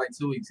with a hook for like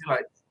 2 weeks. He's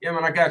like, yeah,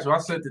 man, I got you. I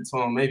sent it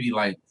to him maybe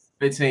like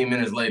 15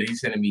 minutes later.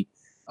 He's sending me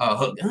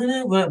hook,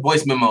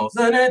 voice memos.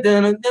 I'm like,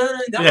 what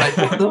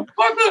the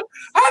fuck?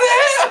 How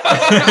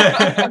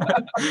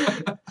the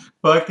hell?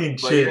 Fucking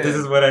shit. Yeah. This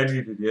is what I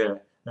needed. Yeah.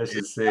 That's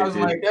just sick. I was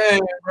like, hey,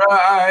 bro,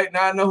 all right,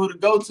 now I know who to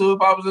go to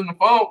if I was in the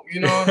phone.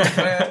 You know what I'm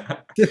saying?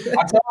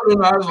 I told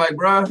him, I was like,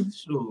 bro,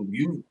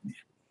 shoot,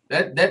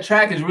 that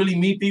track is really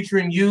me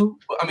featuring you.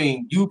 I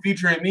mean, you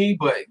featuring me,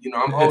 but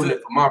I'm holding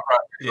it for my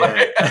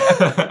project.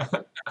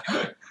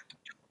 Yeah.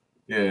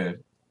 Yeah.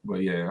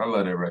 But yeah, I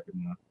love that record,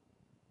 man.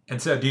 And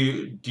so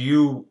do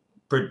you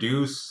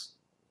produce,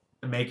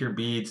 make your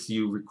beats,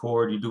 you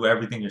record, you do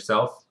everything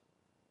yourself?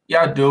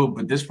 Yeah, I do,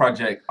 but this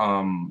project,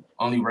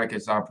 only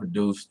records I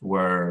produced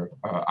were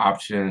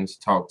Options,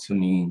 Talk to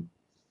Me.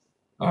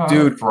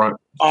 Dude,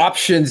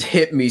 Options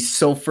hit me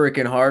so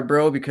freaking hard,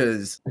 bro,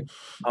 because I'm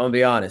gonna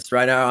be honest,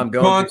 right now I'm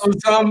going through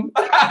something.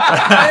 He's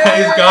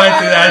going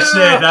through that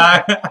shit,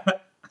 dog.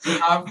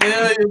 I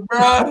feel you,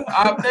 bro.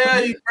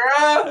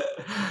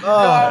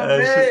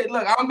 Oh,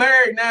 look, I'm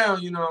married now,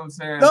 you know what I'm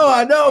saying? No,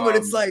 I know, but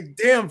it's like,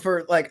 damn,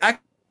 for like I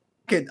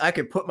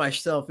could put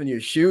myself in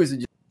your shoes and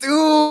just,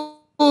 dude,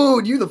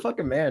 you the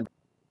fucking man.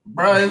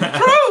 Bro, it's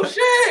true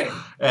shit.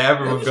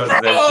 Everyone goes to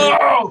that shit.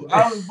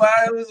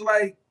 It was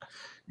like,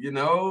 I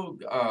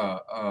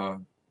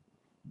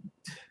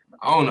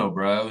don't know,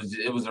 bro.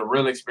 It was a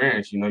real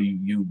experience.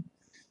 You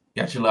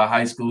got your little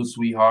high school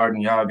sweetheart,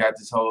 and y'all got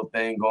this whole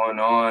thing going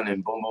on,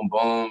 and boom, boom,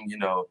 boom.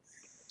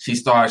 She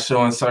starts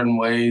showing certain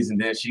ways,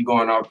 and then she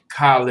going off to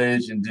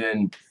college, and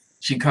then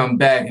she come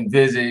back and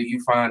visit.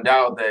 You find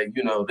out that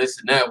this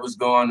and that was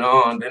going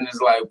on. Then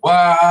it's like,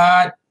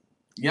 what?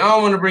 Y'all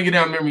don't want to bring it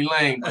down memory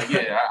lane, but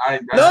yeah,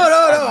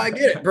 No, I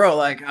get it, bro.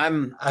 Like I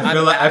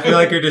feel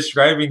like you're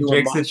describing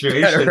Jake's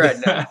situation right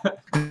now.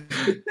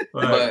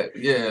 But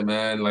yeah,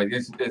 man, like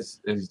it's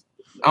the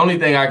only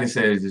thing I can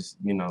say is just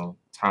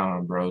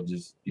time, bro.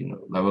 Just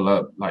level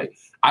up. Like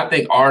I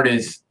think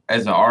artists,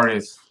 as an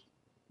artist,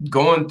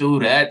 going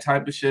through that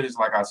type of shit is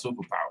like our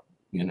superpower.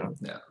 Yeah.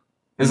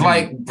 It's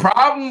like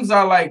problems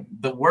are like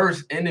the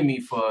worst enemy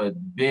for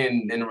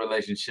being in a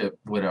relationship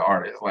with an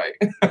artist. Like,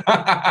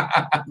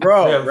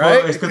 bro, yeah,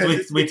 right? It's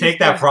because we take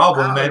that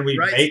problem and we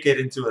make it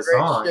into a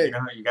song. Shit.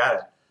 You got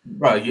it.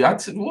 Bro, yeah,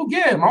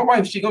 my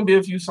wife, she gonna be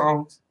a few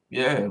songs.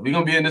 Yeah, we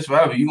gonna be in this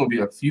forever. You gonna be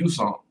a few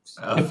songs.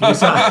 A few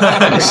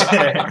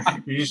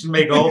songs. You should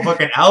make a whole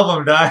fucking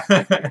album, dog.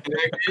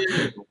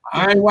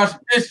 I ain't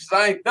washing dishes.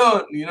 I ain't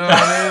done. You know what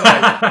I mean?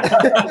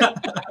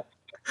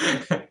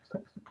 Like,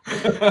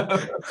 I'm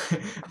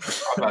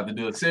about to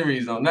do a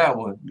series on that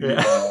one.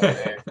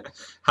 Yeah.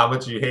 How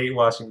much you hate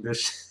washing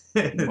dishes?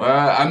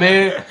 Well, I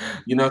mean,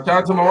 you know, shout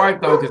out to my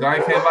wife though, because I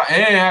can't lie,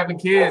 and having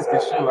kids,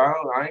 cause shoot,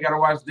 I ain't gotta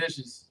wash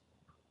dishes.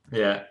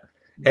 Yeah.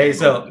 Hey,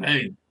 so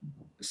Hey,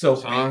 so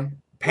son,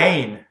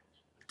 Pain.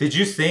 Did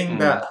you sing Mm.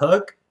 that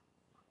hook?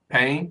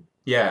 Pain?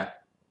 Yeah.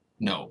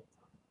 No.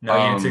 No,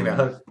 you didn't sing that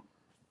hook.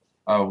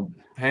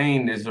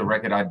 Pain is a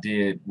record I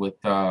did with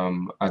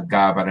a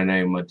guy by the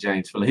name of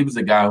James Phillip. He was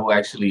the guy who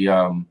actually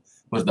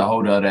was the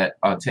holder of that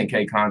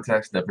 10K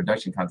contest, the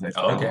production contest.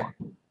 Oh, okay.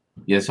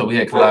 Yeah, so we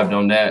had collabed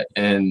on that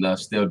and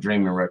Still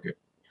Dreaming record.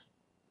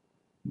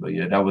 But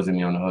yeah, that wasn't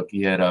me on the hook.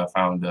 He had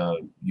found a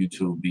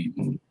YouTube beat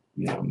and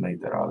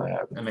made that all that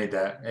happen. I made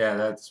that. Yeah,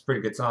 that's a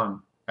pretty good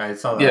song. I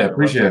saw that. Yeah,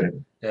 appreciate it.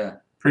 Yeah.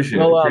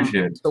 Appreciate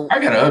it. So, I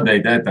gotta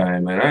update that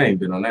thing, man. I ain't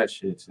been on that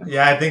shit since.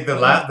 Yeah, I think the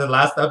last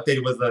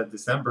update was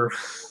December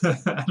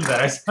that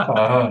I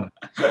saw.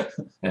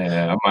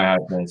 Yeah, I might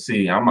have to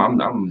see. I'm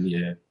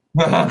yeah.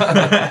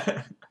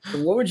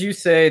 what would you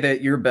say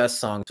that your best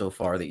song so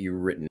far that you've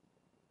written,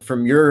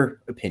 from your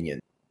opinion?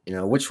 You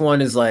know, which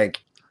one is like,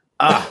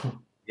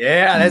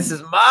 yeah, this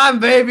is mine,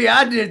 baby.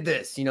 I did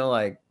this. You know,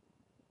 like,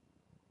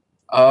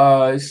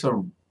 I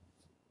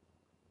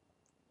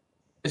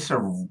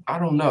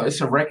don't know.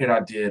 It's a record I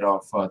did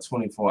off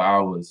 24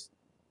 Hours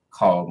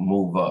called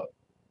Move Up.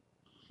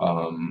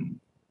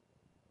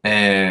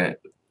 And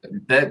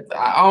that,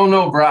 I don't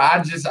know, bro.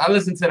 I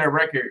listened to that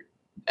record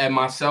and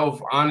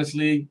myself,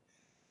 honestly,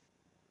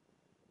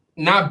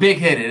 not big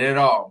headed at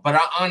all. But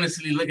I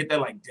honestly look at that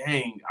like,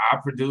 dang, I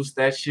produced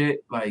that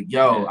shit. Like,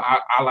 yo,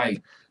 I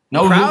like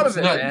no proud loops,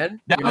 of it, nothing.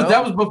 man.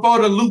 That was before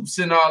the loops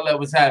and all that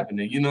was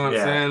happening. You know what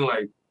Yeah. I'm saying?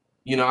 Like,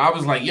 you know, I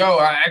was like, yo,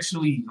 I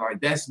actually,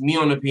 like, that's me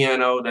on the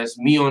piano. That's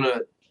me on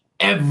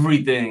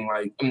everything.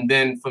 Like, and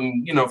then for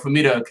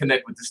me to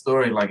connect with the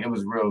story, like, it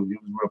was real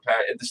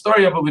the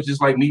story of it was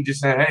just like me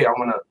just saying, hey,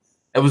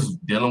 it was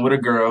dealing with a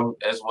girl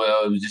as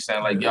well. It was just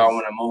saying like, yo, I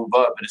want to move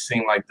up. But it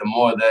seemed like the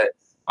more that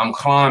I'm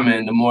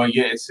climbing, the more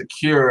you're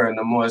insecure and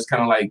the more it's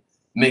kind of like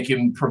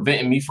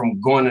preventing me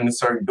from going into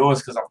certain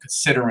doors because I'm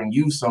considering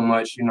you so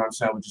much, you know what I'm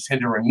saying, which is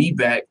hindering me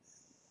back.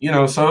 You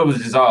know, so it was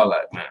just all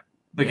like, man.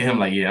 Look at him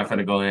like, yeah, I'm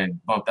finna go ahead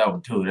and bump that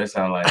one too. That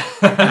sound like I'm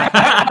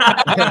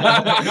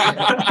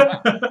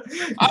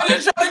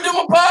just trying to do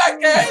my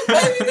podcast,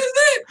 baby. That's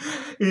it.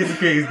 He's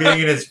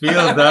getting in his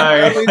feels,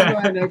 That leads dog. to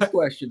my next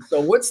question.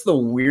 So, what's the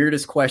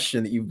weirdest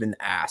question that you've been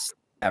asked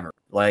ever?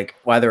 Like,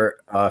 whether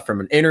from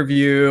an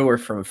interview or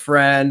from a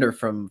friend or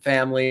from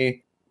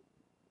family?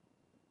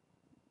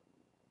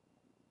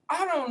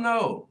 I don't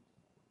know.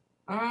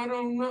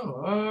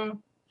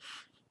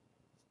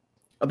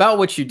 About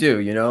what you do,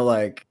 you know,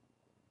 like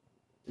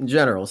in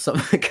general,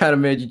 something that kind of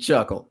made you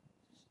chuckle.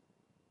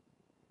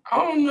 I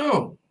don't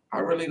know. I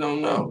really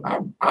don't know.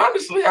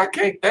 Honestly, I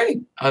can't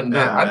think. I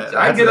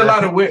That's get a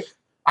lot of weird.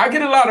 I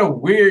get a lot of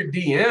weird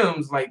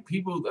DMs. Like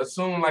people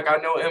assume like I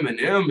know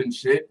Eminem and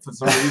shit for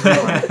some reason.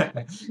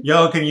 Like,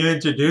 Yo, can you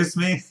introduce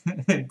me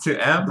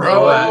to M?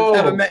 Bro. I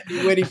haven't met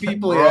any witty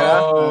people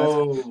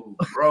yet.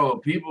 bro,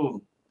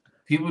 people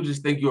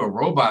just think you're a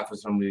robot for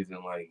some reason.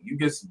 Like you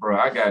just, bro,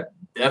 I got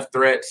death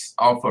threats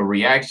off of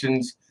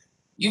reactions.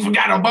 You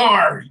forgot a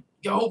bar.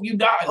 Yo, hope you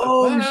die.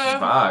 Oh,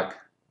 Fuck.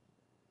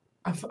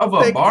 Of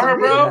a bar,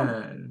 bro.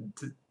 Yeah.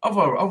 Of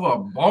a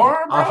bar, bro.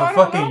 Off I a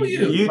don't fucking know you.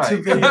 YouTube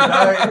Like- video,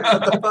 dog.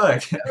 What the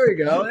fuck? There we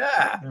go.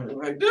 Yeah.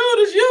 Like, dude,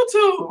 it's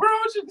YouTube, bro.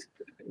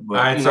 But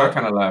All right, you so- know, I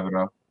kind of laugh it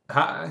off.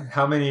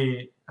 How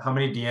many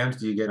DMs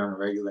do you get on a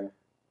regular?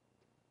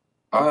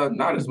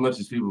 Not as much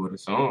as people would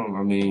assume.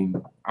 I mean,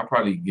 I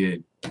probably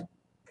get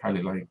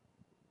like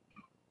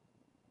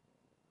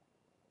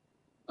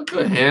a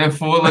good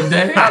handful a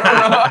day.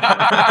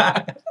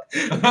 I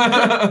don't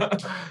know.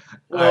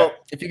 Well,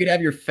 if you could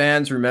have your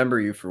fans remember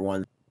you for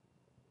one,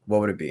 what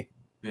would it be?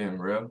 Being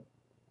real.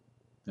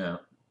 No.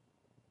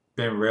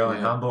 Been real and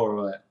Yeah. humble or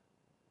what?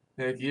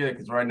 Heck yeah,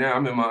 because right now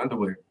I'm in my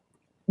underwear.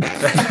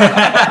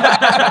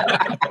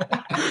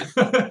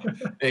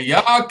 And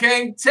y'all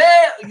can't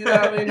tell, you know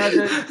what I mean?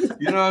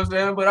 You know what I'm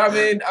saying? But I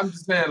mean, I'm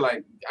just saying,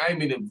 like, I ain't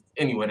mean to,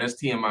 anyway, that's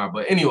TMI.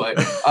 But anyway,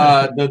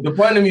 the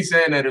point of me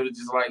saying that, it was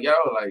just like, yo,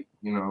 like,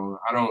 you know,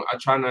 I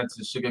try not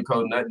to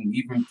sugarcoat nothing,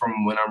 even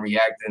from when I'm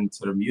reacting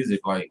to the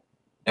music. Like,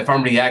 if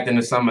I'm reacting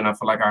to something, I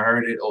feel like I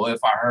heard it, or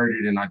if I heard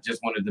it and I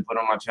just wanted to put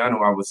on my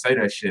channel, I would say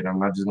that shit. I'm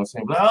not just gonna say,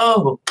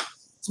 oh,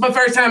 it's my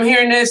first time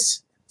hearing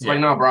this. It's like,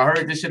 no, bro, I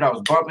heard this shit. I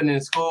was bumping in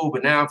school,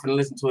 but now I'm finna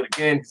listen to it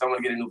again because I want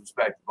to get a new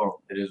perspective on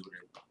it. It is what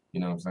it is. You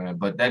know what I'm saying?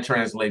 But that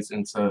translates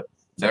into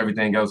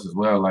everything else as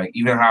well. Like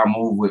even how I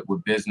move with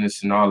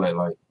business and all that.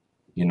 Like,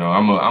 you know,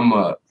 I'm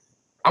a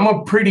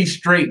pretty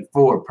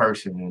straightforward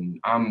person, and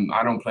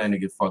I don't plan to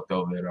get fucked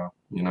over at all.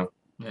 You know?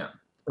 Yeah.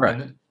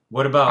 Right. And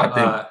what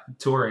about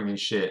touring and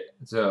shit?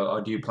 So,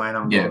 do you plan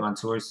on going on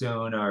tour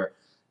soon, or?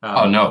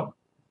 Oh no.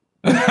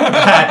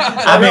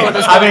 I mean,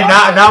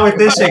 not with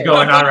this shit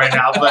going on right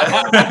now, but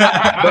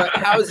But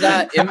how does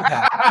that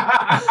impact?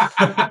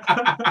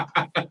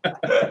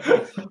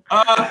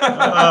 No.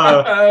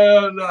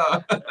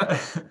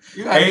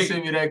 You have to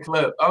send me that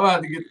clip. I'm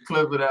about to get the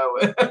clip of that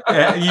one.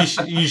 Yeah,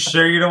 you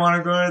sure you don't want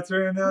to go on a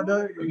tour right now,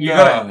 dog? You No,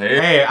 gotta.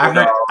 hell Hey, I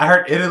no.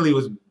 heard Italy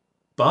was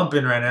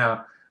bumping right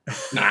now.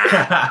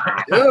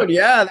 Nah. Dude,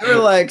 yeah, they were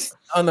like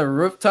on the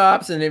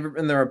rooftops and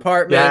in their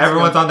apartments. Yeah,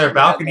 everyone's on their Like,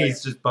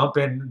 balconies just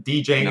bumping,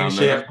 DJing Nah, and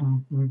shit.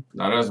 No,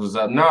 that's what's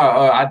up. No,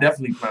 I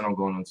definitely plan on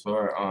going on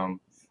tour.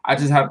 I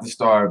just have to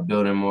start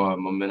building more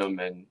momentum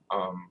and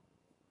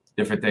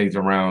different things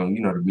around,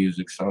 you know, the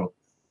music. So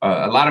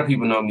a lot of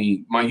people know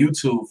me. My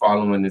YouTube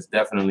following is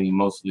definitely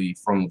mostly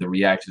from the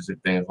reactions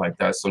and things like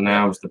that. So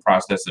now it's the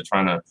process of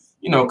trying to,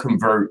 you know,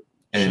 convert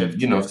and,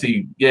 Shift, you know, yeah.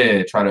 see,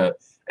 try to.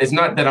 It's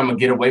not that I'm gonna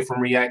get away from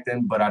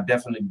reacting, but I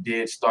definitely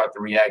did start the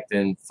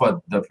reacting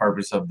for the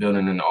purpose of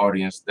building an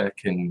audience that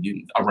can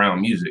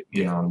around music.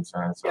 You know what I'm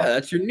saying? So yeah,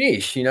 that's your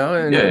niche, you know,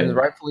 and, Yeah. and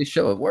rightfully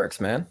so, it works,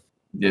 man.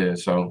 yeah,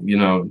 so you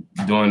know,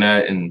 doing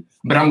that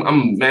but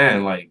I'm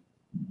man, like,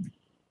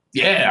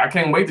 yeah, I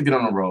can't wait to get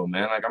on the road,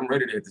 man. Like I'm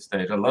ready to hit the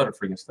stage. I love the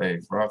freaking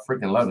stage, bro. I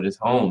freaking love it. It's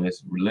home.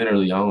 It's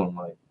literally home.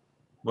 Like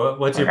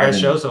What's your Like,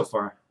 best show so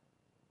far?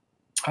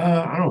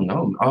 I don't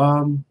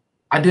know.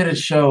 I did a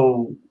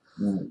show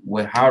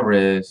with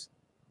Hi-Rez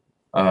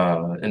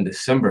in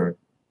December.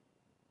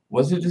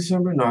 Was it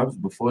December? No, it was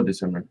before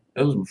December.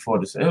 It was before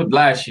December. It was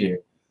last year.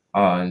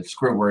 And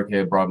Script Work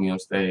had brought me on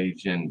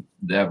stage, and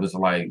that was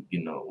like,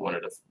 you know, one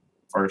of the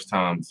first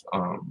times.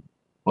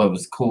 Well, it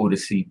was cool to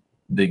see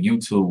the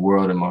YouTube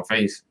world in my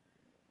face,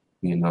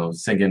 you know,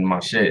 singing my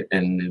shit,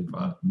 and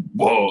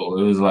whoa,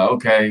 it was like,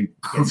 okay,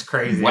 It's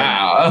crazy.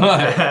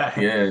 wow,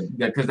 yeah,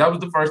 because that was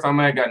the first time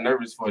I got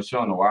nervous for a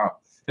show in a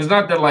while. It's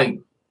not that like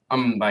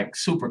I'm like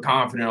super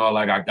confident or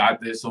like I got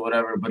this or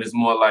whatever, but it's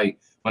more like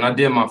when I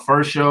did my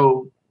first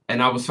show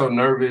and I was so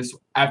nervous.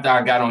 After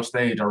I got on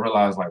stage, I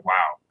realized like,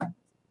 wow,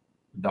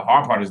 the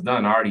hard part is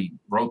done. I already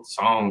wrote the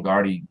song,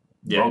 already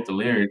wrote the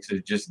lyrics.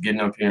 It's just getting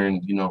up here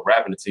and, you know,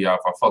 rapping it to y'all.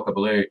 If I fuck up a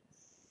lyric,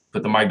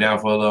 put the mic down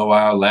for a little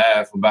while,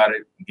 laugh about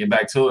it, get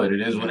back to it.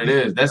 It is what it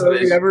is. That's So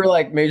you ever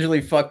like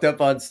majorly fucked up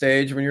on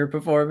stage when you were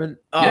performing?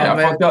 Oh, yeah,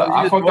 man.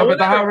 I fucked up at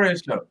the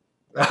Hi-Rez show.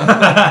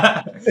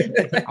 I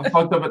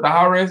fucked up at the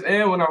Hi-Rez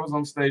and when I was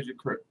on stage at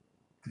Crip.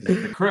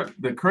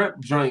 The Crip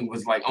joint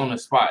was like on the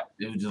spot.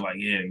 It was just like,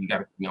 yeah, you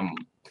gotta, you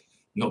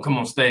gonna come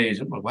on stage.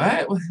 I'm like,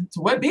 what?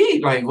 What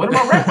beat? Like, what am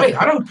I rap? Wait,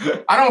 I don't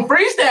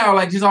freestyle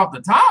like just off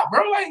the top,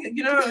 bro. Like,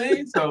 you know what I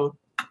mean? So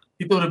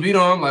he threw the beat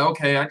on. I'm like,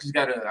 okay, I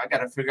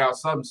gotta figure out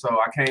something. So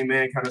I came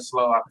in kind of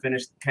slow. I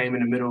came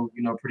in the middle,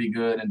 you know, pretty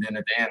good. And then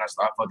at the end, I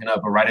started fucking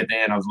up. But right at the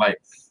end, I was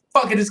like,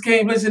 fuck it, it's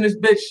King Blitz in this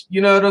bitch.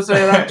 You know what I'm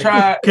saying? I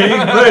tried.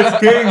 King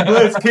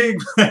Blitz.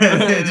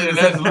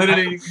 That's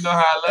literally, you know,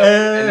 how I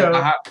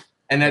left it.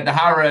 And at the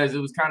Hi-Rez, it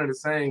was kind of the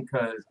same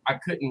because I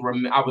couldn't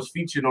remember. I was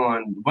featured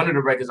on one of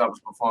the records I was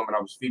performing. I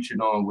was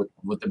featured on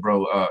with the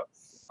bro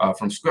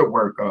from Script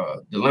Work,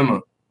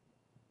 Dilemma.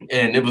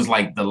 And it was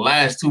like the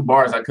last two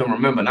bars I couldn't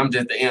remember. And I'm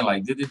just at the end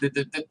like,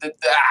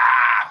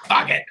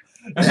 fuck it.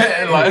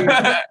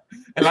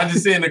 And I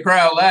just see in the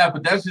crowd laugh.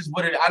 But that's just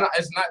what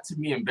it's not to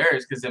be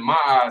embarrassed because in my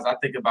eyes, I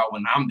think about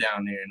when I'm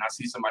down there and I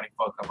see somebody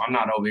fuck up. I'm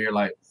not over here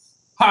like,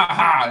 ha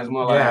ha. It's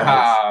more like,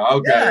 ha,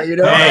 okay. Yeah, you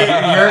know,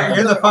 hey,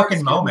 you're the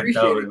fucking moment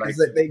though. Like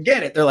they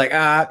get it. They're like,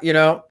 you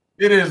know.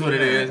 It is what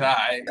it is. You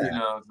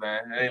know what I'm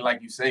saying? It ain't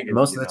like you singing.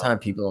 Most of the time,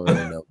 people don't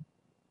really know.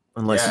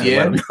 Unless you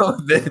let them know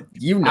that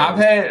you know. I've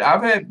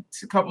had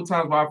a couple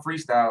times where I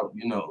freestyled,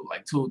 you know,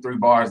 like 2 or 3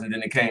 bars and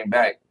then it came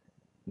back.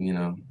 You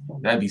know,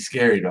 that'd be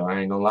scary though. I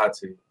ain't gonna lie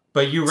to you.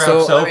 But you rap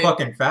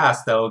fucking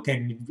fast though.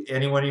 Can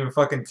anyone even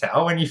fucking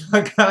tell when you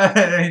fucking?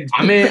 I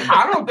mean,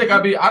 I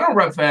don't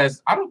rap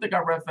fast. I don't think I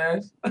rap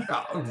fast.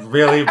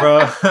 Really,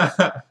 bro?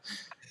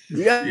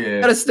 You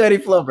got a steady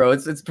flow, bro.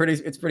 It's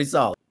pretty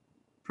solid.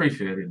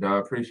 Appreciate it,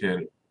 dog.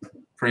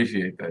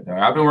 Appreciate that, dog.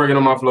 I've been working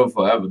on my flow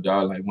forever,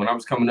 dog. Like when I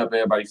was coming up,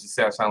 everybody used to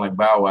say I sound like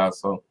Bow Wow.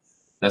 So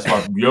that's why,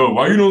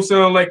 why you don't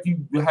sound like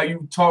how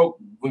you talk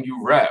when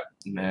you rap,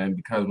 man?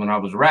 Because when I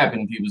was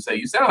rapping, people say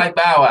you sound like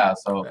Bow Wow.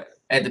 So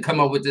I had to come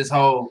up with this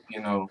whole,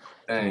 you know,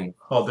 thing.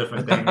 Whole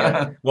different thing.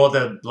 Yeah. Well,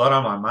 the Blood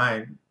on My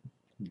Mind,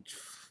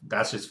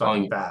 that's just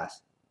fucking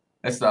fast.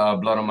 That's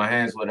Blood on My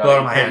Hands. Blood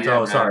on My Hands.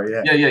 Oh, sorry.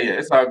 Yeah. Yeah.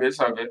 It's all good.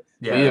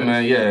 Yeah, yeah,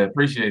 man. Yeah,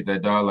 appreciate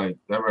that, dog. Like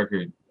that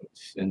record.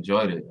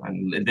 Enjoyed it.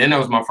 And then that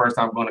was my first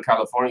time going to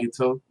California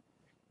too.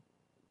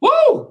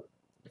 Woo!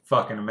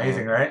 Fucking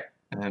amazing, right?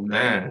 And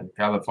man,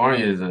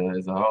 California is a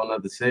whole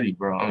nother city,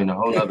 bro. I mean, a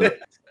whole nother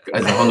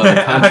country.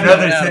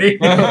 Another city.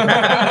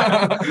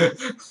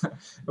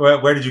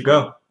 Where did you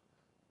go?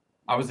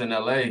 I was in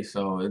LA,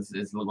 so it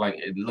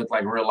looked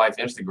like real life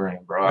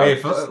Instagram, bro. Hey,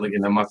 I was just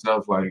looking at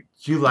myself like,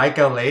 you like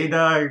LA,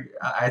 dog?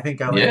 I think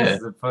LA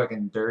is the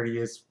fucking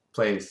dirtiest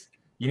place.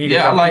 You need to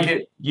I like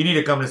it. You need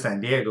to come to San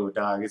Diego,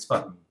 dog. It's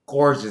fucking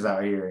gorgeous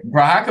out here.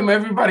 Bro, how come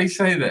everybody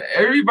say that?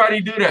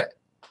 Everybody do that.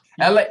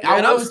 LA,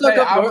 I'm stuck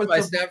up north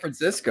by San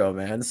Francisco,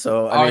 man.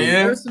 So I mean,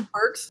 there's some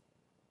perks.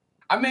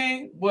 I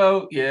mean,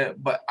 well, yeah,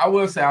 but I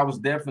will say I was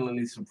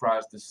definitely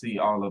surprised to see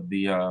all of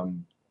the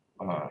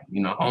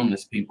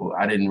homeless people.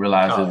 I didn't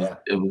realize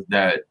it was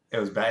that. It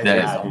was bad.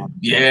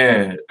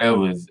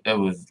 It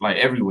was like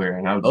everywhere,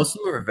 and I was most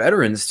of them are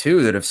veterans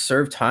too that have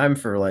served time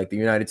for like the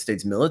United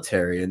States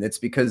military, and it's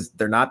because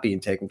they're not being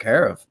taken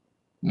care of.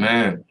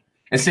 Man,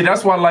 and see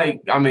that's why,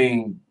 like, I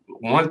mean,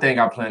 one thing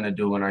I plan to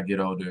do when I get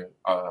older,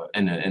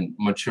 and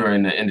mature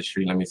in the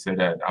industry. Let me say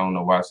that. I don't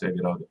know why I said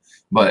get older,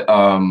 but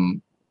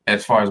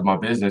as far as my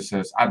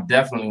businesses, I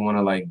definitely want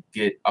to like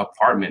get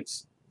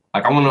apartments.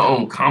 Like I want to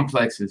own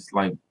complexes.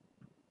 Like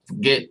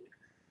forget,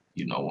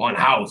 one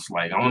house.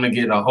 Like I want to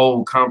get a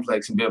whole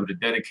complex and be able to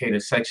dedicate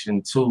a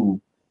section to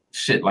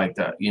shit like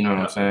that. You know what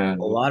I'm saying?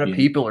 A lot of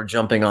people are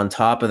jumping on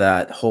top of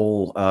that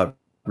whole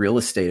real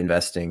estate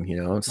investing.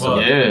 So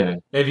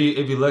if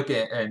you look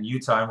at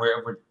Utah, and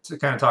we're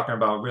kind of talking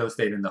about real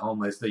estate and the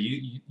homeless, the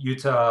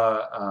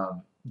Utah,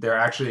 they're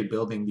actually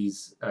building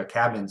these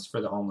cabins for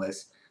the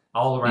homeless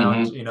all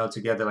around,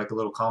 together, like a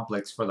little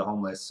complex for the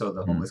homeless, so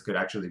the homeless could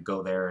actually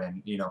go there,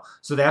 and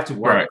so they have to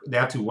work. Right. They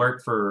have to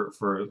work for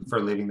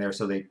living there,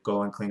 so they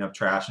go and clean up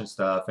trash and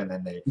stuff, and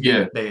then they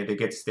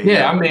get to stay.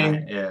 Yeah, I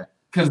mean,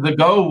 because the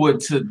goal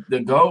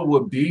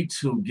would be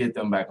to get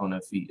them back on their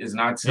feet. It's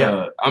not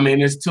to. I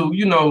mean, it's to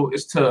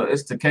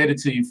it's to cater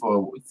to you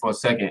for a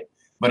second,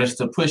 but it's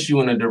to push you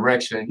in a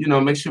direction.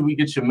 Make sure we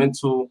get your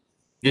mental,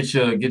 get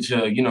you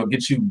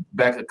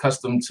back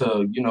accustomed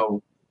to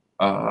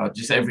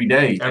just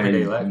everyday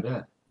life,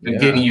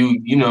 getting you,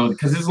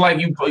 because it's like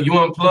you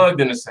unplugged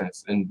in a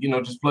sense, and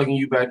just plugging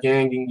you back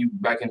in, getting you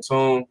back in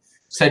tune,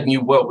 setting you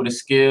up with a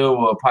skill,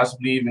 or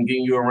possibly even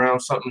getting you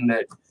around something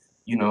that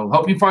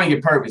help you find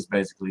your purpose,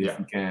 basically, if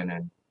you can,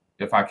 and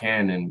if I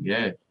can, and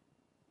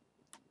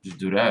just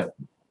do that.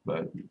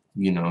 But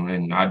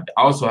and I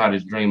also had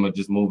this dream of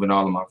just moving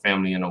all of my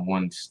family into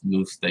one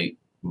new state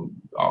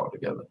all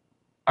together.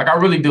 Like I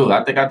really do.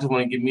 I think I just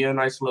want to give me a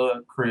nice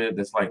little crib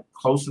that's like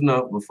close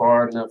enough but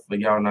far enough for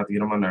y'all not to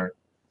get on my nerve.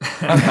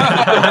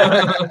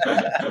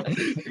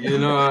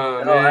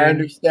 I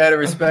understand and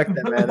respect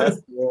that, man.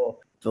 That's cool.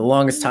 For the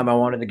longest time I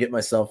wanted to get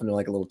myself into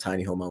like a little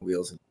tiny home on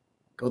wheels and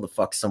go the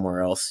fuck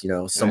somewhere else,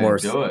 somewhere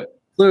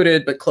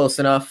secluded but close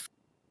enough.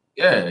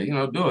 Yeah,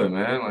 do it,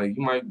 man. Like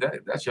you might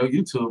that's your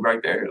YouTube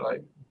right there.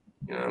 Like,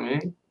 you know what I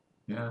mean?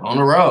 Yeah. On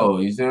the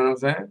road, you see what I'm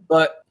saying?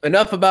 But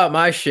enough about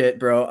my shit,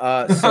 bro.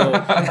 So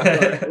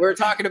we're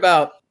talking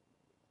about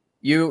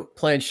you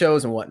playing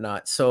shows and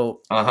whatnot. So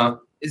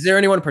is there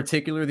anyone in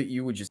particular that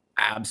you would just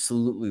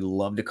absolutely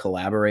love to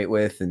collaborate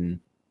with?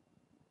 And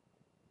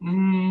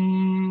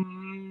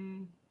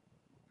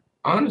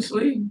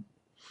honestly,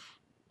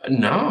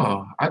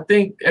 no. I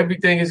think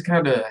everything is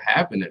kind of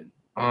happening.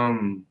 I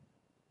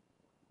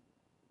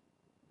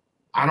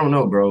don't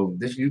know, bro.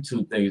 This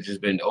YouTube thing has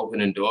just been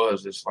opening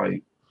doors. It's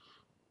like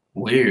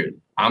weird.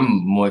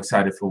 I'm more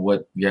excited for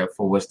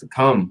what's to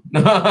come.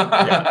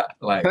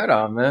 Like, right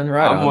on, man.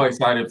 Right I'm on. more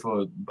excited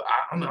for.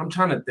 I'm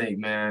trying to think,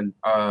 man.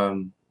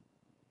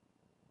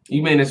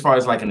 You mean as far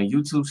as like in the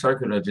YouTube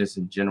circuit or just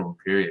in general?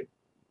 Period.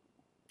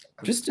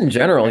 Just in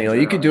general,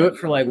 you could do it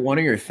for like one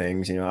of your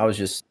things. I was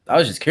just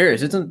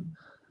curious. It's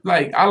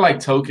like I like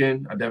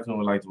Token. I definitely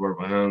would like to work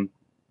with him.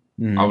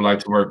 I would like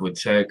to work with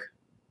Tech.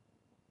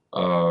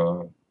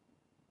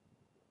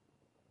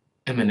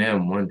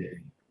 Eminem one day.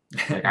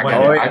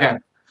 Like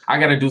I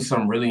got to do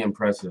something really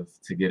impressive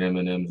to get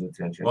Eminem's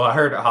attention. Well, I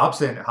heard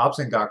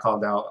Hobson got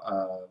called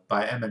out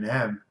by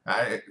Eminem.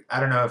 I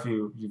don't know if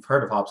you've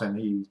heard of Hobson.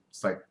 He's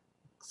like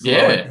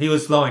he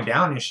was slowing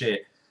down and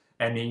shit,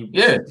 and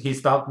he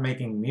stopped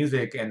making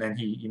music, and then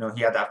he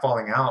had that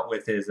falling out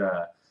with his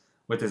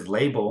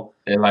label.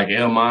 And like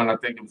Elmon, I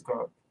think it was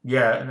called.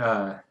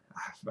 Yeah,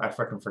 I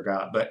fucking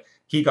forgot, but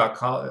he got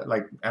called,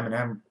 like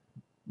Eminem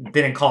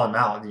didn't call him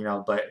out,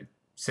 but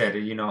said,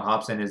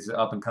 Hobson is an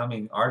up and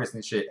coming artist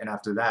and shit. And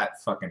after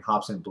that, fucking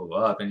Hobson blew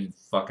up and he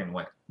fucking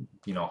went,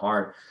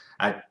 hard.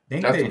 I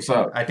think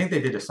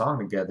they did a song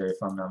together, if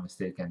I'm not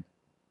mistaken.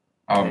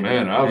 Oh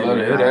man, I would love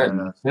to hear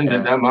that. Send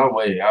that my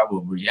way. I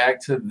will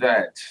react to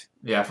that.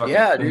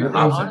 Yeah, dude.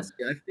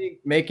 Honestly, I think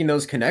making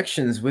those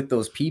connections with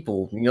those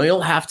people,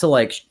 you'll have to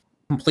like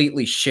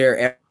completely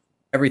share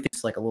everything.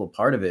 It's like a little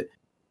part of it.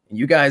 And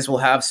you guys will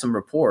have some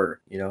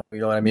rapport. You know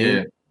what I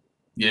mean?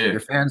 Yeah. Your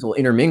fans will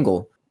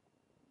intermingle.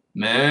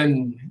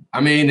 Man,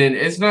 I mean, and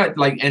it's not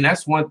like, and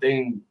that's one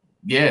thing.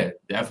 Yeah,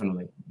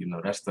 definitely.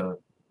 That's the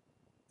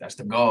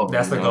goal.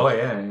 That's the goal,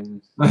 yeah.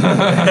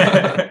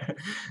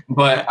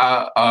 But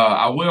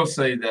I will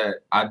say that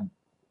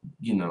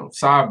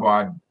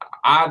sidebar,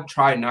 I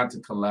try not to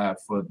collab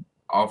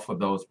off of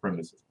those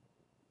premises.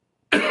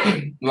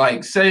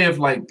 Like, say if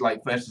like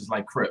for instance,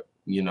 like Crip,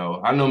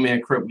 I know me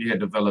and Crip, we had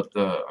developed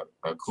a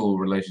cool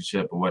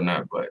relationship or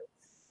whatnot, but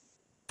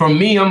for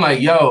me, I'm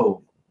like,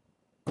 yo,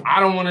 I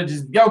don't want to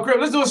just, Crip,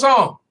 let's do a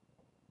song.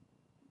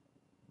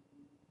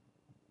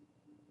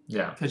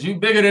 Yeah. Because you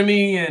bigger than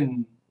me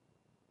and,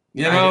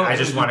 I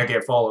just want to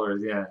get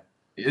followers, yeah.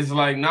 It's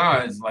like, nah,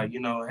 it's like,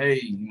 hey,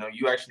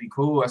 you actually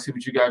cool. I see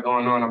what you got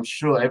going on. I'm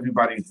sure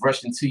everybody's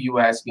rushing to you,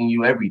 asking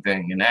you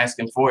everything and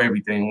asking for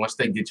everything once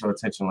they get your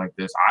attention like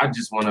this. I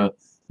just want to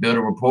build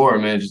a rapport,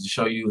 man, just to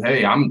show you,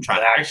 hey, I'm trying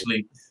to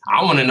actually,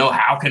 I want to know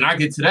how can I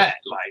get to that?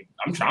 Like,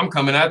 I'm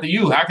coming after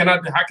you. How can I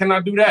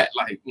do that?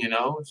 Like, you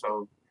know,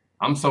 so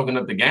I'm soaking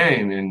up the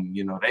game, and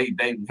you know,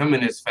 him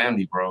and his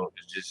family, bro,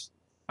 is just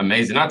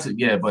amazing. So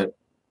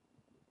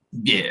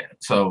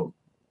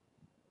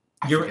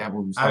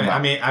I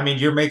mean,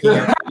 you're making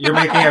it,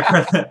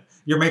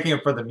 you're making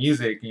it for the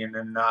music,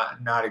 and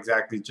not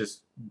exactly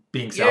just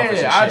being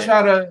selfish. I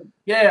try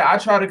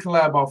to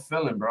collab off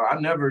feeling, bro. I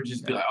never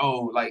just be like,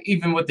 oh, like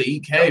even with the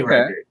EK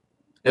record,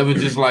 it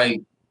was just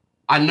like,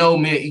 I know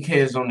me and EK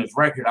is on this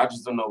record. I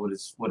just don't know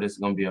what it's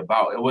gonna be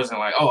about. It wasn't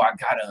like, oh, I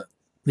gotta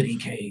put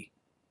EK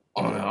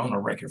on a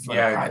record for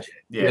the project.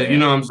 You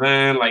know what I'm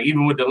saying? Like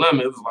even with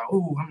Dilemma, it was like,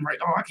 oh, I'm right.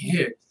 Oh, I can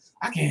hear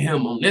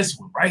him on this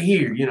one right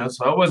here. You know,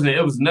 so it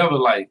was never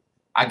like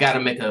I gotta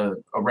make a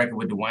record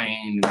with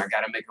Dwayne and I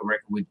gotta make a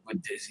record with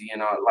Dizzy. You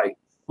know, like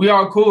we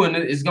all cool and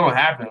it's gonna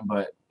happen,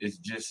 but it's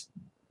just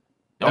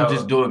don't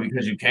just do it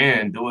because you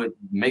can. Do it,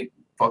 make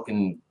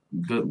fucking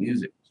good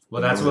music.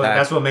 Well,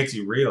 that's what makes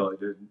you real.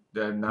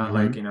 They're not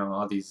like, you know,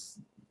 all these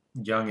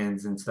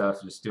youngins and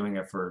stuff just doing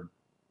it for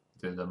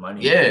the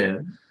money. Yeah,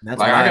 like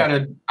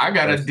I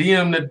got a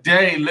DM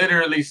today,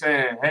 literally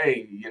saying,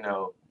 "Hey, you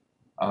know,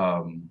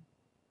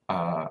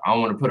 I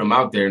don't want to put him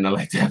out there and not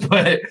like that,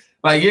 but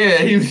like, yeah,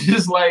 he was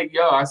just like,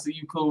 yo, I see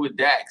you cool with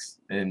Dax,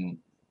 and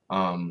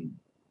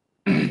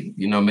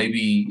you know,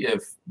 maybe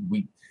if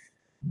we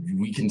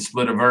can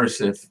split a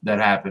verse if that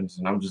happens,"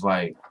 and I'm just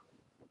like,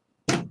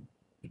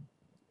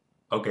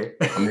 okay.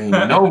 I mean,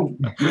 no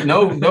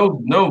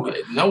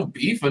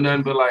beef or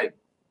nothing, but like,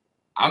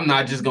 I'm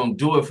not just gonna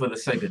do it for the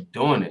sake of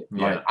doing it.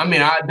 Yeah. Like, I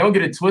mean, I don't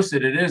get it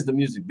twisted. It is the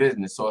music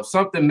business. So if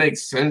something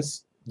makes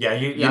sense, yeah,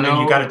 you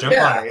know, you gotta jump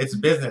on it. It's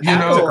business. You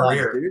know, it's a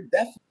career. Dude,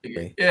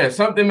 definitely. Yeah, if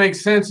something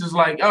makes sense, it's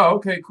like, oh,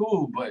 okay,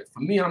 cool. But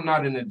for me, I'm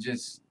not into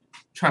just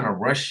trying to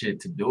rush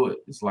shit to do it.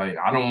 It's like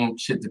I don't want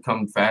shit to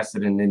come faster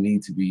than they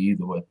need to be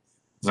either way.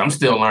 Because I'm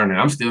still learning.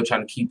 I'm still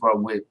trying to keep up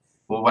with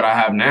what I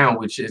have now,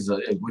 which is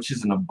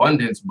an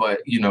abundance,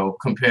 but you know,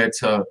 compared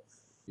to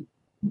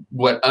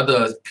what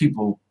other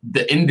people,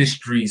 the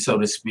industry, so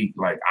to speak,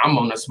 like I'm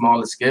on a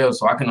smaller scale,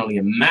 so I can only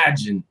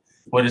imagine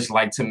what it's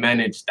like to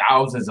manage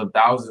thousands of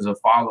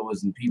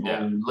followers and people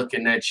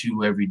looking at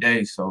you every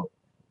day. So,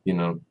 you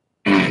know,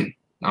 I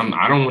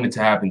don't want it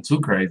to happen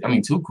too crazy. I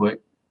mean, too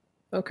quick.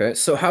 Okay,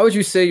 so how would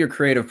you say your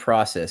creative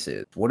process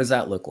is? What does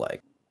that look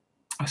like?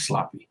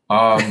 Sloppy.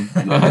 All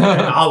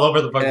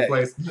over the fucking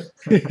place.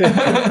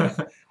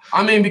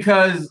 I mean,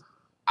 because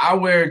I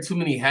wear too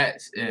many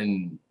hats,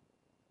 and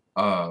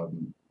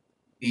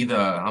either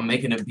I'm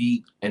making a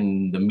beat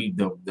and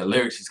the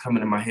lyrics is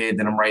coming in my head,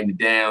 then I'm writing it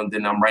down,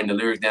 then I'm writing the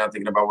lyrics down,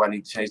 thinking about what I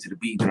need to change to the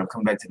beat, then I'm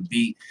coming back to the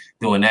beat,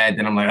 doing that,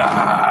 then I'm like,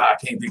 I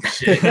can't think of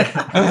shit. You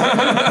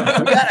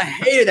gotta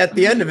hate it at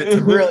the end of it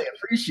to really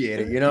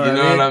appreciate it, you know what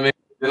I mean?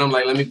 Then I'm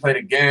like, let me play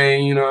the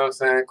game, you know what I'm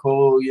saying?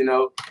 Cool, you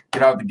know,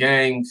 get out the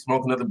game,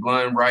 smoke another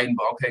blunt, writing,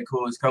 but okay,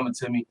 cool, it's coming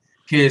to me.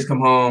 Kids come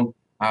home,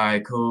 all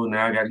right, cool,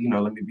 now I got, you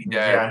know, let me be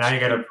dad. Yeah, now you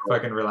gotta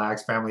fucking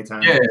relax, family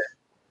time.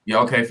 Yeah,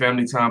 okay,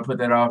 family time, put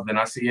that off. Then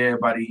I see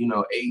everybody, you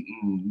know, ate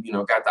and, you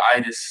know, got the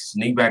itis,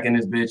 sneak back in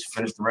this bitch,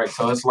 finish the rec.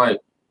 So it's like,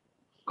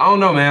 I don't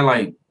know, man.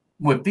 Like,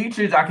 with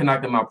features, I can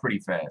knock them out pretty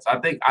fast. I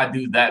think I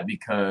do that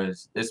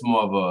because it's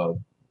more of a,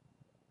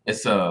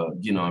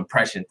 you know,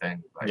 impression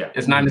thing. Like,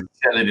 it's not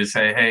necessarily to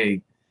say,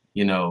 hey,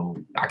 you know,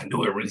 I can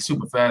do it really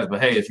super fast. But,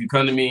 hey, if you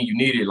come to me and you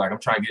need it, like, I'm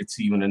trying to get it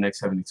to you in the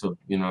next 72.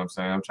 You know what I'm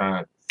saying? I'm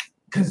trying,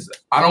 because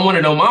I don't want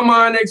it on my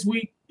mind next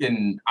week.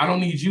 And I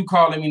don't need you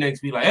calling me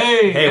next week like,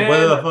 hey, man,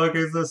 where the fuck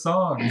is the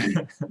song?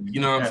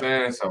 You know what I'm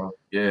saying? So,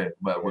 yeah.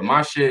 But with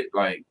my shit,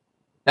 like,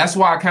 that's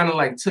why I kind of,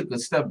 like, took a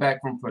step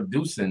back from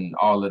producing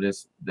all of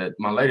this,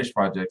 my latest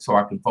project, so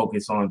I can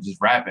focus on just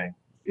rapping,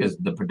 because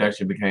the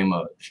production became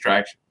a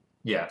distraction.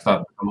 Yeah.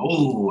 So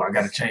I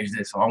got to change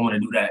this. Or I want to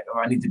do that.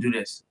 Or I need to do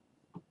this.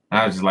 And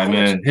I was just like,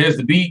 man, here's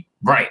the beat.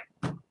 Right.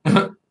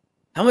 How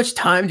much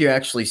time do you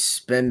actually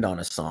spend on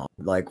a song,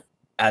 like,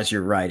 as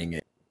you're writing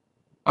it?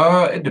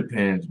 It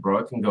depends, bro.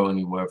 It can go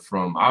anywhere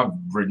from, I've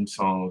written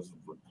songs,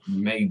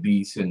 made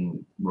beats,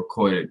 and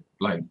recorded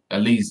like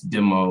at least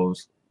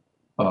demos,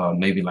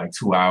 maybe like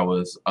 2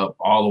 hours, up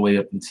all the way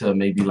up until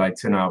maybe like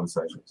 10-hour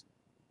sessions.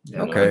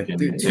 Okay,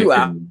 dude, 2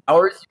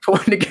 hours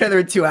putting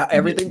together 2 hours,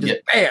 everything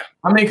just bam.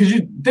 I mean, because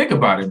you think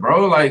about it,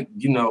 bro. Like,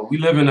 you know, we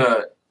live in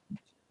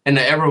an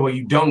era where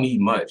you don't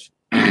need much.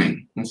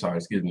 I'm sorry,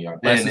 excuse me, y'all.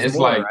 And it's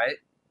more, like, right?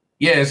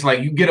 Yeah, it's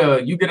like you get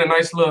a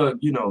nice little,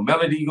 you know,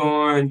 melody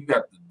going. You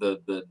got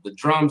the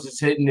drums is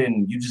hitting,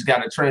 and you just got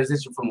to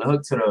transition from the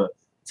hook to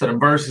the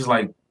verses.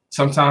 Like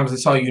sometimes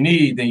it's all you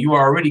need. Then you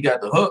already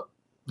got the hook,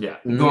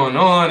 going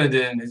on, and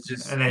then it's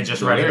just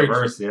writing the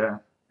verse. Yeah,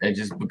 it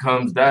just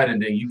becomes that,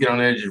 and then you get on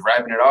there just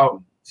rapping it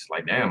off. It's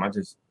like, damn, I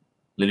just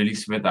literally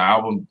spent the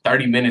album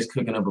 30 minutes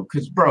cooking up.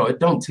 Because bro, it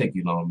don't take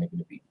you long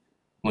making a beat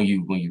when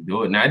you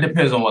do it. Now it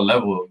depends on what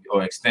level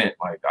or extent.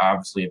 Like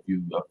obviously, if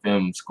you a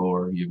film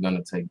score, you're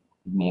gonna take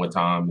more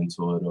time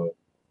into it, or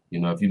you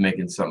know, if you're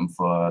making something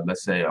for,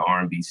 let's say, an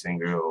R&B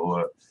singer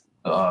or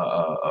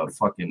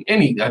fucking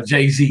any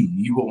Jay-Z,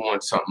 you would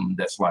want something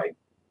that's like,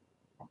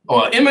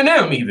 or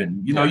Eminem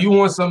even. You know, you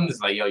want something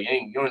that's like, yo, you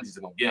ain't just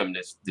gonna give him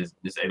this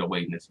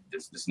 808 and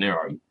this snare,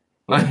 are you?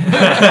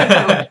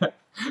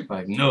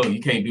 Like, no,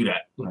 you can't do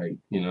that. Like,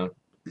 you know.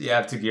 You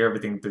have to gear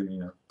everything through, you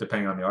know,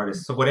 depending on the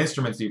artist. So what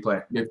instruments do you play?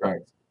 Yeah,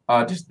 right.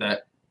 Just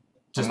that.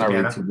 Just I'm not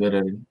really too good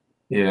at it.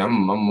 Yeah, I'm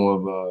more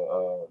of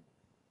a.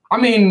 I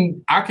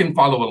mean, I can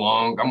follow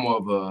along. I'm more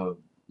of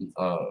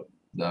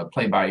a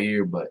play by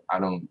ear, but I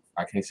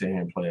can't sit here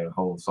and play a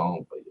whole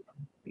song. But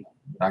you know,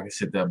 I can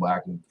sit there, but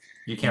I can.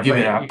 You can't play.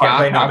 You can't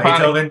play no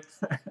Beethoven.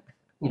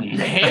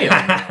 Hell,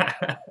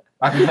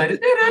 I can play this.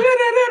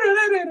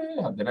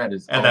 That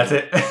is. And that's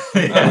it.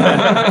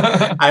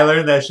 I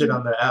learned that shit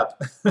on the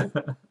app.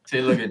 See,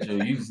 look at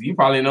you. You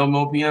probably know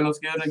more piano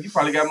skill than you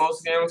probably got more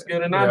piano skill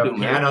than I do, man.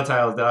 Piano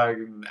tiles, dog.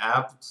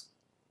 Apps.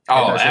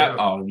 Oh, app.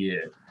 Oh,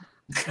 yeah.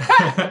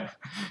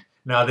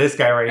 Now this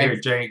guy right here,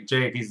 Jake.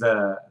 He's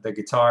the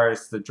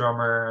guitarist, the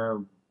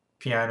drummer,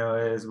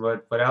 pianoist.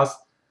 What else?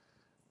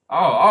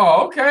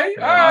 Oh, okay.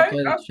 All right. I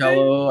play the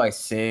cello. I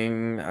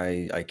sing.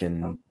 I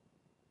can.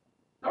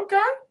 Okay.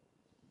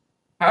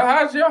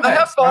 How's your? I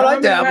have fun. I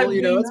dabble.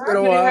 You know, it's been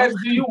a while. How many hats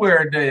do you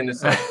wear a day in the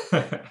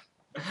session?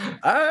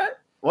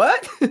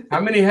 What?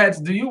 How many hats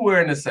do you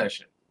wear in a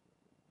session?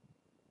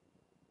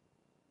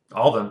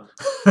 All of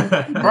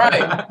them.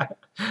 Right.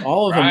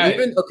 All of them.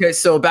 Even okay.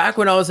 So back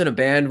when I was in a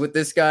band with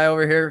this guy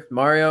over here,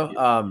 Mario.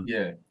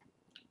 Yeah.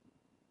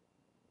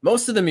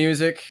 Most of the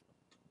music,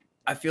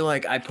 I feel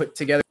like I put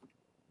together,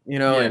 you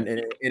know, and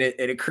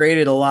it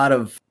created a lot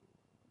of,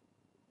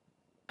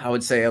 I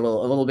would say a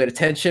little bit of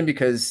tension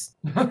because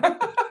everyone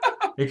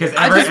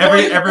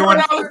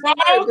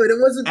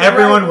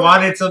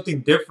wanted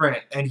something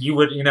different, and you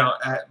would, you know,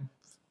 I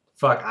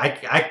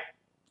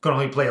could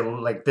only play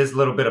like this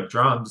little bit of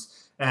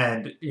drums.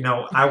 And you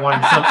know, I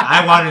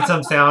wanted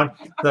some sound.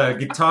 The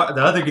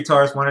other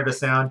guitarist wanted a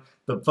sound.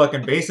 The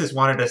fucking bassist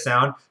wanted a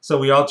sound. So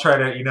we all try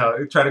to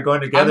go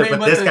in together.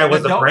 But this guy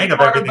was the brain of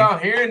everything. The part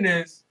about hearing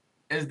this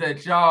is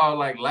that y'all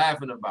like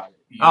laughing about it.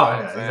 You know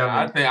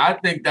exactly. I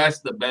think that's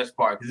the best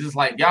part because it's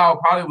like y'all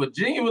probably were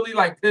genuinely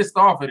like pissed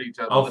off at each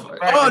other.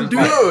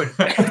 Dude.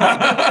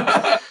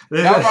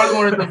 Y'all probably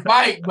wanted to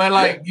fight, but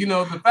like, you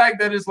know, the fact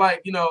that it's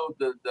like, you know,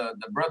 the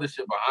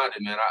brothership behind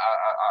it, man.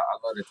 I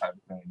love that type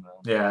of thing, man.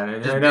 Yeah,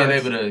 just being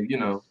able to, you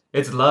know,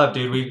 it's love,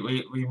 dude.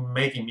 We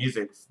making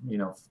music, you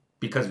know,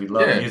 because we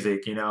love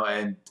music, you know.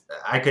 And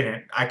I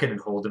couldn't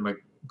hold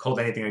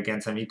anything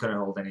against him. He couldn't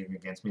hold anything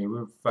against me. We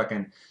were fucking,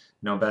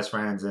 you know, best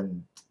friends.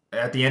 And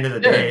at the end of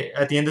the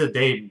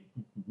day,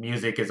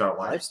 music is our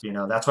life. You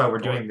know, that's why we're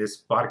doing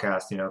this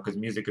podcast. You know, because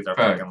music is our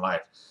fucking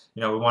life.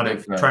 You know, we want to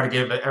try to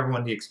give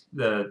everyone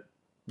the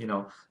you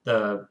know,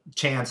 the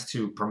chance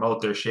to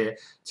promote their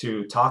shit,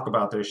 to talk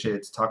about their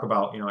shit, to talk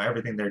about, you know,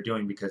 everything they're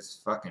doing,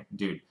 because fucking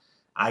dude,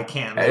 I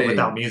can't live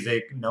without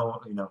music.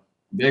 No, you know.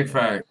 Big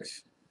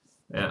facts.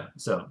 Yeah.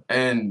 So,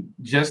 and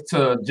just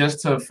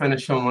to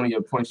finish on one of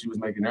your points you was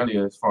making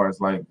earlier, as far as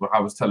like what I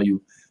was telling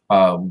you,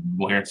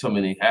 wearing so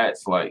many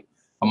hats, like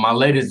my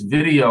latest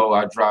video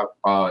I dropped,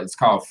 it's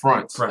called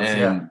Fronts,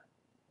 and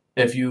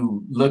if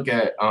you look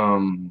at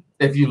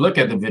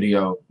the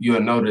video,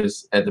 you'll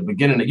notice at the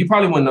beginning that you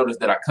probably wouldn't notice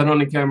that I cut on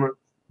the camera,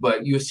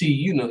 but you'll see,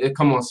 you know, it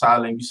come on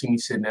silent. You see me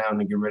sit down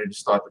and get ready to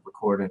start the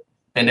recording,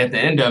 and at the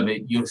end of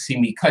it, you'll see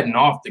me cutting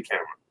off the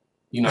camera.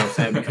 You know what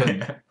I'm saying?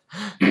 Because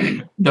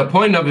the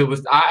point of it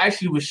was I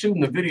actually was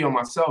shooting the video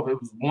myself. It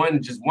was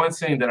one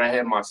scene that I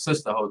had my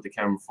sister hold the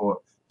camera for.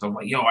 So I'm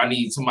like, yo, I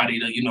need somebody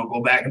to, you know,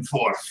 go back and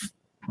forth.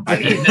 I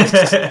need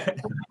this.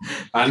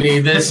 I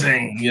need this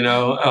thing, you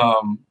know.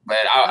 But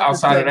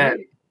outside of that,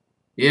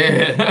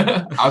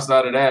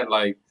 outside of that,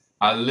 like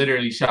I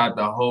literally shot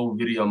the whole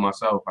video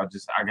myself. I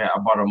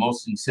bought a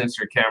motion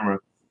sensor camera.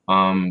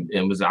 And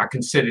I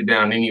can sit it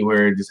down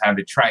anywhere, just have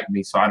it track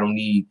me, so I don't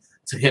need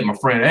to hit my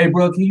friend. Hey,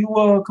 bro, can you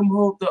come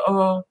hold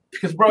the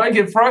because bro, I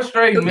get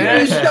frustrated,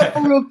 man.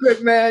 Shuffle real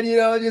quick, man. You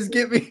know, just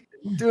get me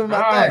doing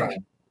my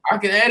thing. I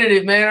can edit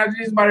it, man. I just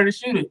need somebody to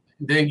shoot it.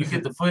 Then you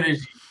get the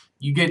footage.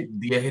 You get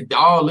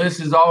all this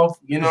is off,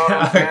 you know what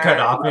I'm saying? Cut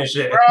off and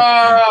shit.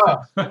 Oh,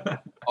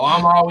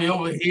 I'm all the way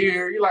over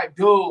here. You're like,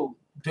 dude.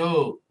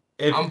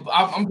 I'm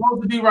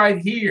supposed to be right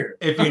here.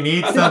 If you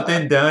need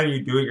something done,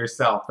 you do it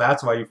yourself.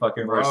 That's why you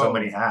fucking wear so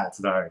many hats,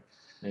 dog.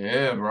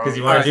 Yeah, bro. Because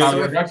you want to do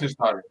the production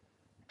started.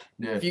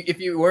 Yeah. If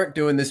you weren't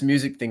doing this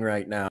music thing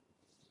right now,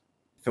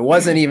 if it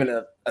wasn't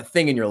even a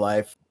thing in your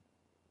life,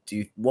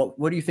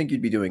 what do you think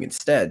you'd be doing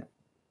instead?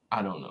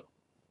 I don't know.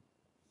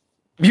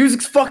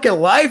 Music's fucking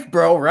life,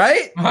 bro,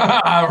 right?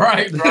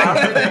 Right,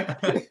 bro.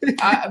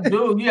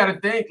 Dude, you gotta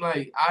think,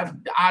 like,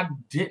 I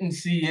didn't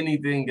see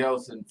anything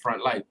else in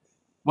front. Like,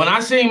 when I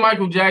seen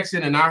Michael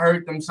Jackson and I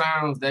heard them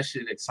sounds, that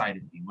shit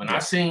excited me. When I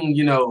seen,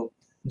 you know,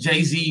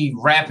 Jay-Z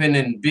rapping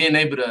and being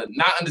able to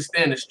not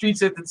understand the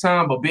streets at the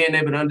time, but being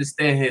able to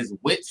understand his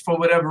wits for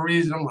whatever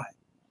reason, I'm like,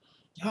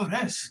 yo,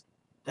 that's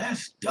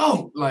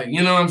dope. Like,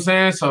 you know what I'm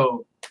saying?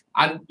 So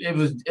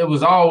it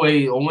was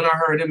always when I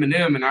heard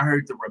Eminem and I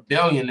heard the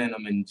rebellion in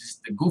him and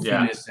just the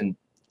goofiness and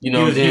he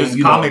was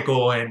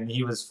comical and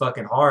he was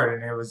fucking hard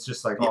and it was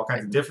just like all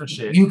kinds of different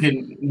shit. You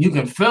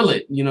can feel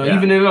it,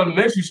 even in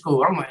elementary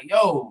school. I'm like,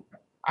 yo,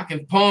 I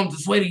can palms are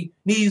sweaty,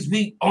 knees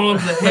weak,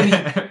 arms are heavy.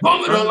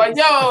 Palm it on, like,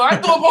 yo, I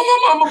threw up on my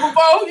mama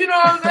before, you know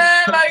what I'm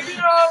saying?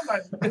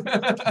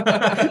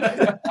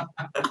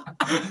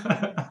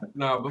 Like,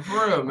 no, but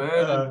for real,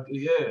 man,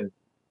 yeah.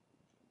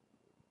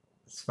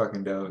 It's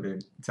fucking dope,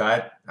 dude. So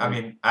I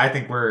mean, I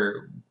think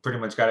we're pretty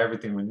much got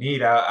everything we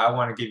need. I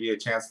want to give you a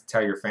chance to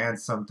tell your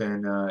fans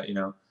something,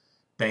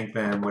 thank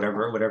them,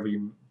 whatever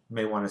you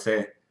may want to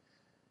say.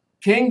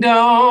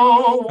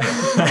 Kingdom.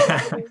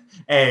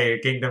 Hey,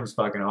 Kingdom's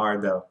fucking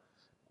hard though.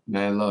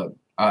 Man, look,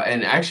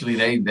 and actually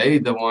they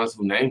the ones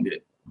who named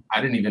it.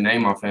 I didn't even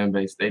name my fan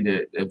base. They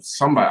did. If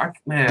somebody,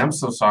 I'm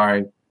so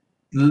sorry.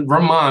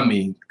 Remind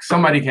me.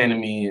 Somebody came to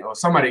me, or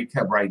somebody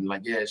kept writing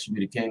like, "Yeah, it should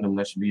be the Kingdom.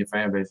 That should be a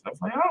fan base." And I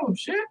was like, "Oh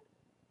shit."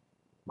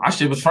 My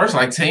shit was first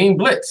like Team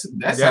Blitz.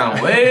 That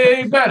sounds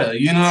way better.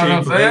 You know what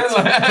I'm saying?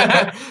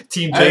 Like,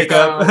 Team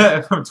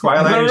Jacob from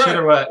Twilight and shit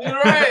or what? You're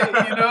right.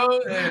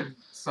 And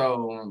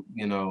so,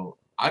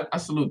 I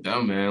salute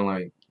them, man.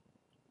 Like,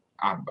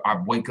 I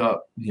wake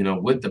up,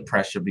 with the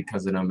pressure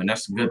because of them, and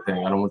that's a good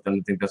thing. I don't want them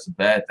to think that's a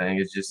bad thing.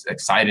 It's just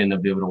exciting to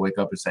be able to wake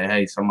up and say,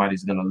 hey,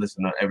 somebody's gonna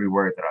listen to every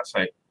word that I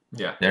say.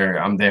 Yeah, they're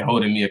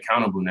holding me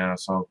accountable now.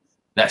 So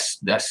that's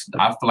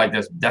I feel like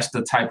that's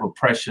the type of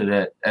pressure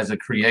that as a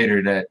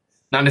creator that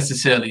not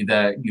necessarily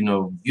that you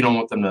don't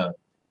want them to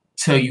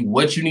tell you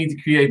what you need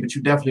to create, but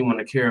you definitely want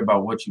to care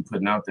about what you're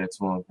putting out there to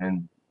them,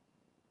 and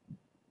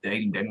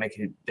they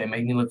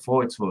make me look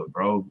forward to it,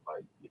 bro.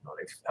 Like,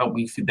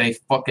 they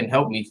fucking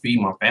help me feed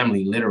my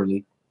family,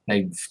 literally.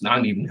 They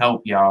not even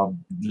help y'all,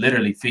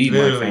 literally feed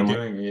my family.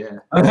 Doing it,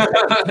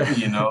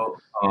 yeah.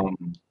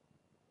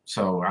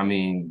 So I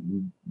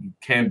mean,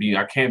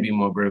 I can't be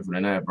more grateful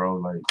than that, bro.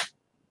 Like,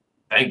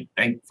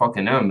 thank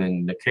fucking them.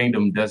 And the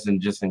Kingdom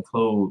doesn't just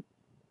include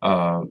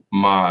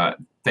my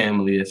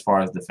family as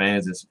far as the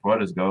fans and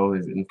supporters go.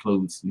 It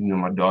includes,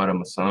 my daughter,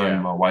 my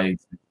son, my wife,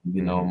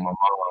 my mom,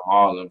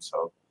 all of them.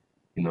 So,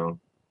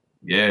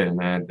 yeah,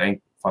 man,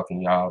 thank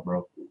fucking y'all,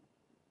 bro.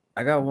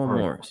 I got one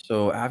more.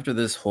 So after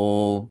this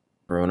whole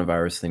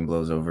coronavirus thing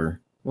blows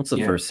over, what's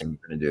the first thing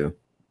you're gonna do?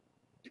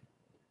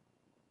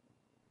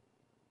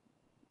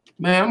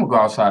 Man, I'm gonna go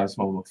outside and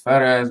smoke a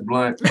fat ass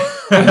blunt.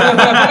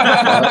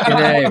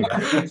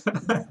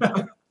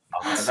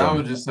 Awesome. I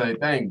would just say,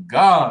 thank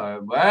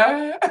God,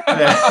 man.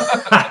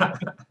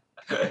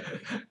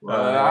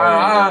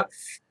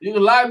 You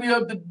can lock me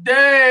up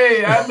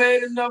today. I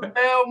made enough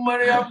bail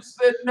money. I'm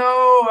saying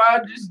no.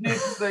 I just need to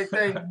say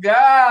thank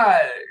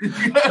God.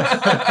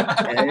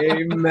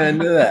 Amen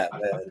to that,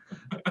 man.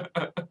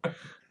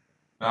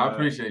 I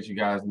appreciate you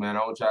guys, man. I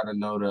want y'all to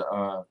know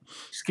that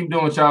just keep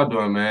doing what y'all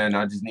doing, man.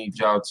 I just need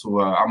y'all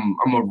to. I'm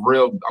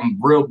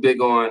real big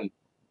on,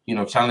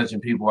 challenging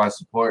people I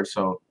support.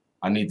 So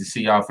I need to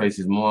see y'all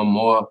faces more and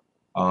more.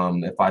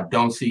 If I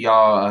don't see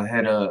y'all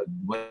ahead of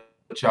what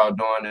y'all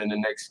doing in the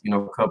next,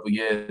 couple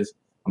years,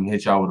 I'm gonna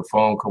hit y'all with a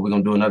phone call. We're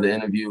gonna do another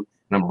interview,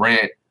 and I'm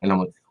rant, and I'm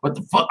like, what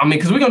the fuck? I mean,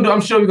 because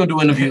I'm sure we're gonna do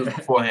interviews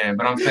beforehand,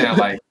 but I'm saying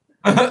like,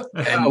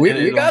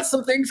 we got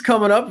some things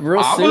coming up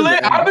real soon.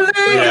 I believe.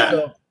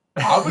 Man.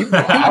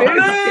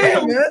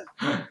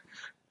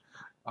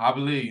 I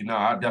believe. No,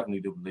 I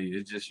definitely do believe.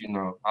 It's just,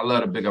 I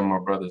love to big up my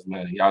brothers,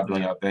 man. Y'all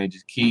doing y'all thing.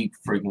 Just keep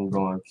freaking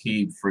going.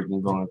 Keep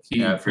freaking going.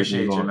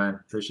 Appreciate you, man.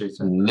 Appreciate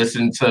you.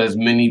 Listen to as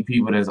many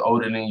people that's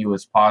older than you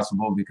as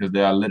possible because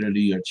they are literally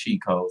your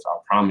cheat codes. I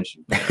promise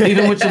you.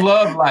 Even with your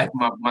love life,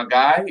 my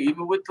guy.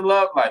 Even with the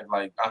love life,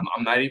 like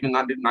I'm not even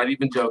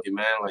joking,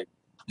 man. Like,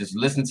 just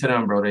listen to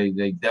them, bro.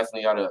 They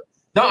definitely ought to.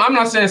 I'm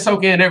not saying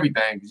soak in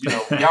everything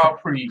because y'all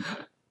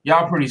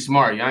pretty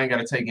smart. Y'all ain't got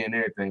to take in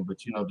everything, but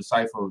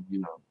decipher,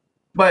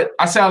 But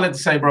I say all that to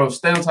say, bro,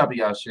 stay on top of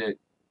y'all shit.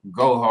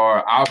 Go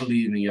hard. I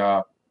believe in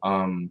y'all.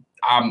 I'm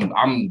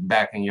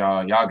backing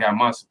y'all. Y'all got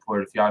my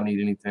support if y'all need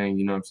anything,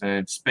 you know what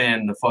I'm saying?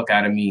 Spam the fuck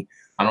out of me.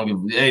 I don't give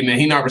hey man,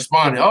 he not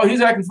responding. Oh,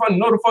 he's acting funny.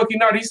 No, the fuck he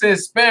not. He said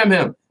spam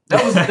him.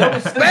 That was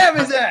spam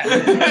his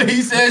ass.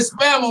 He said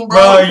spam him,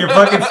 bro. Bro, you're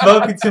fucking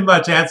smoking too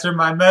much. Answer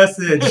my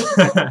message.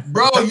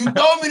 Bro, you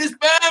told me to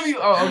spam you.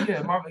 Oh,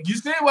 yeah. You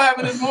see what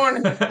happened this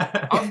morning?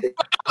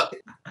 Fuck.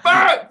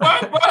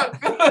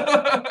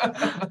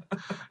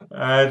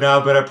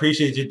 No, but I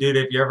appreciate you, dude.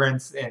 If you're ever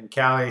in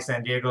Cali,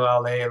 San Diego,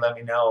 LA, let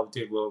me know,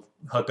 dude. We'll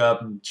hook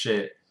up and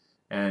shit.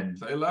 And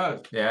say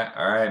less. Yeah,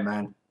 all right,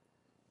 man.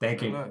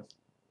 Thank you.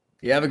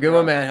 You have a good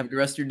one, man. Have a good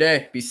rest of your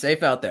day. Be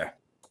safe out there.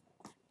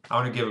 I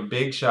want to give a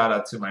big shout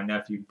out to my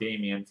nephew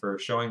Damien for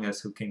showing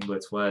us who King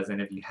Blitz was.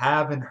 And if you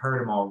haven't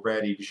heard him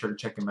already, be sure to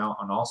check him out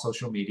on all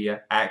social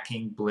media at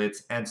King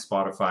Blitz and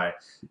Spotify.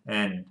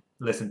 And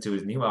listen to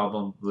his new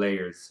album,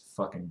 Layers.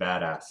 Fucking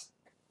badass.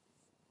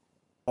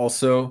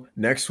 Also,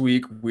 next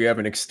week, we have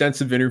an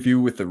extensive interview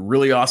with a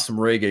really awesome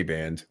reggae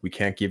band. We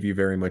can't give you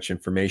very much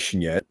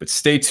information yet, but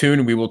stay tuned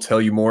and we will tell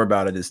you more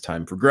about it as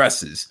time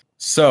progresses.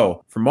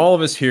 So, from all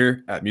of us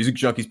here at Music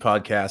Junkies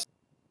Podcast,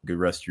 good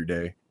rest of your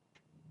day.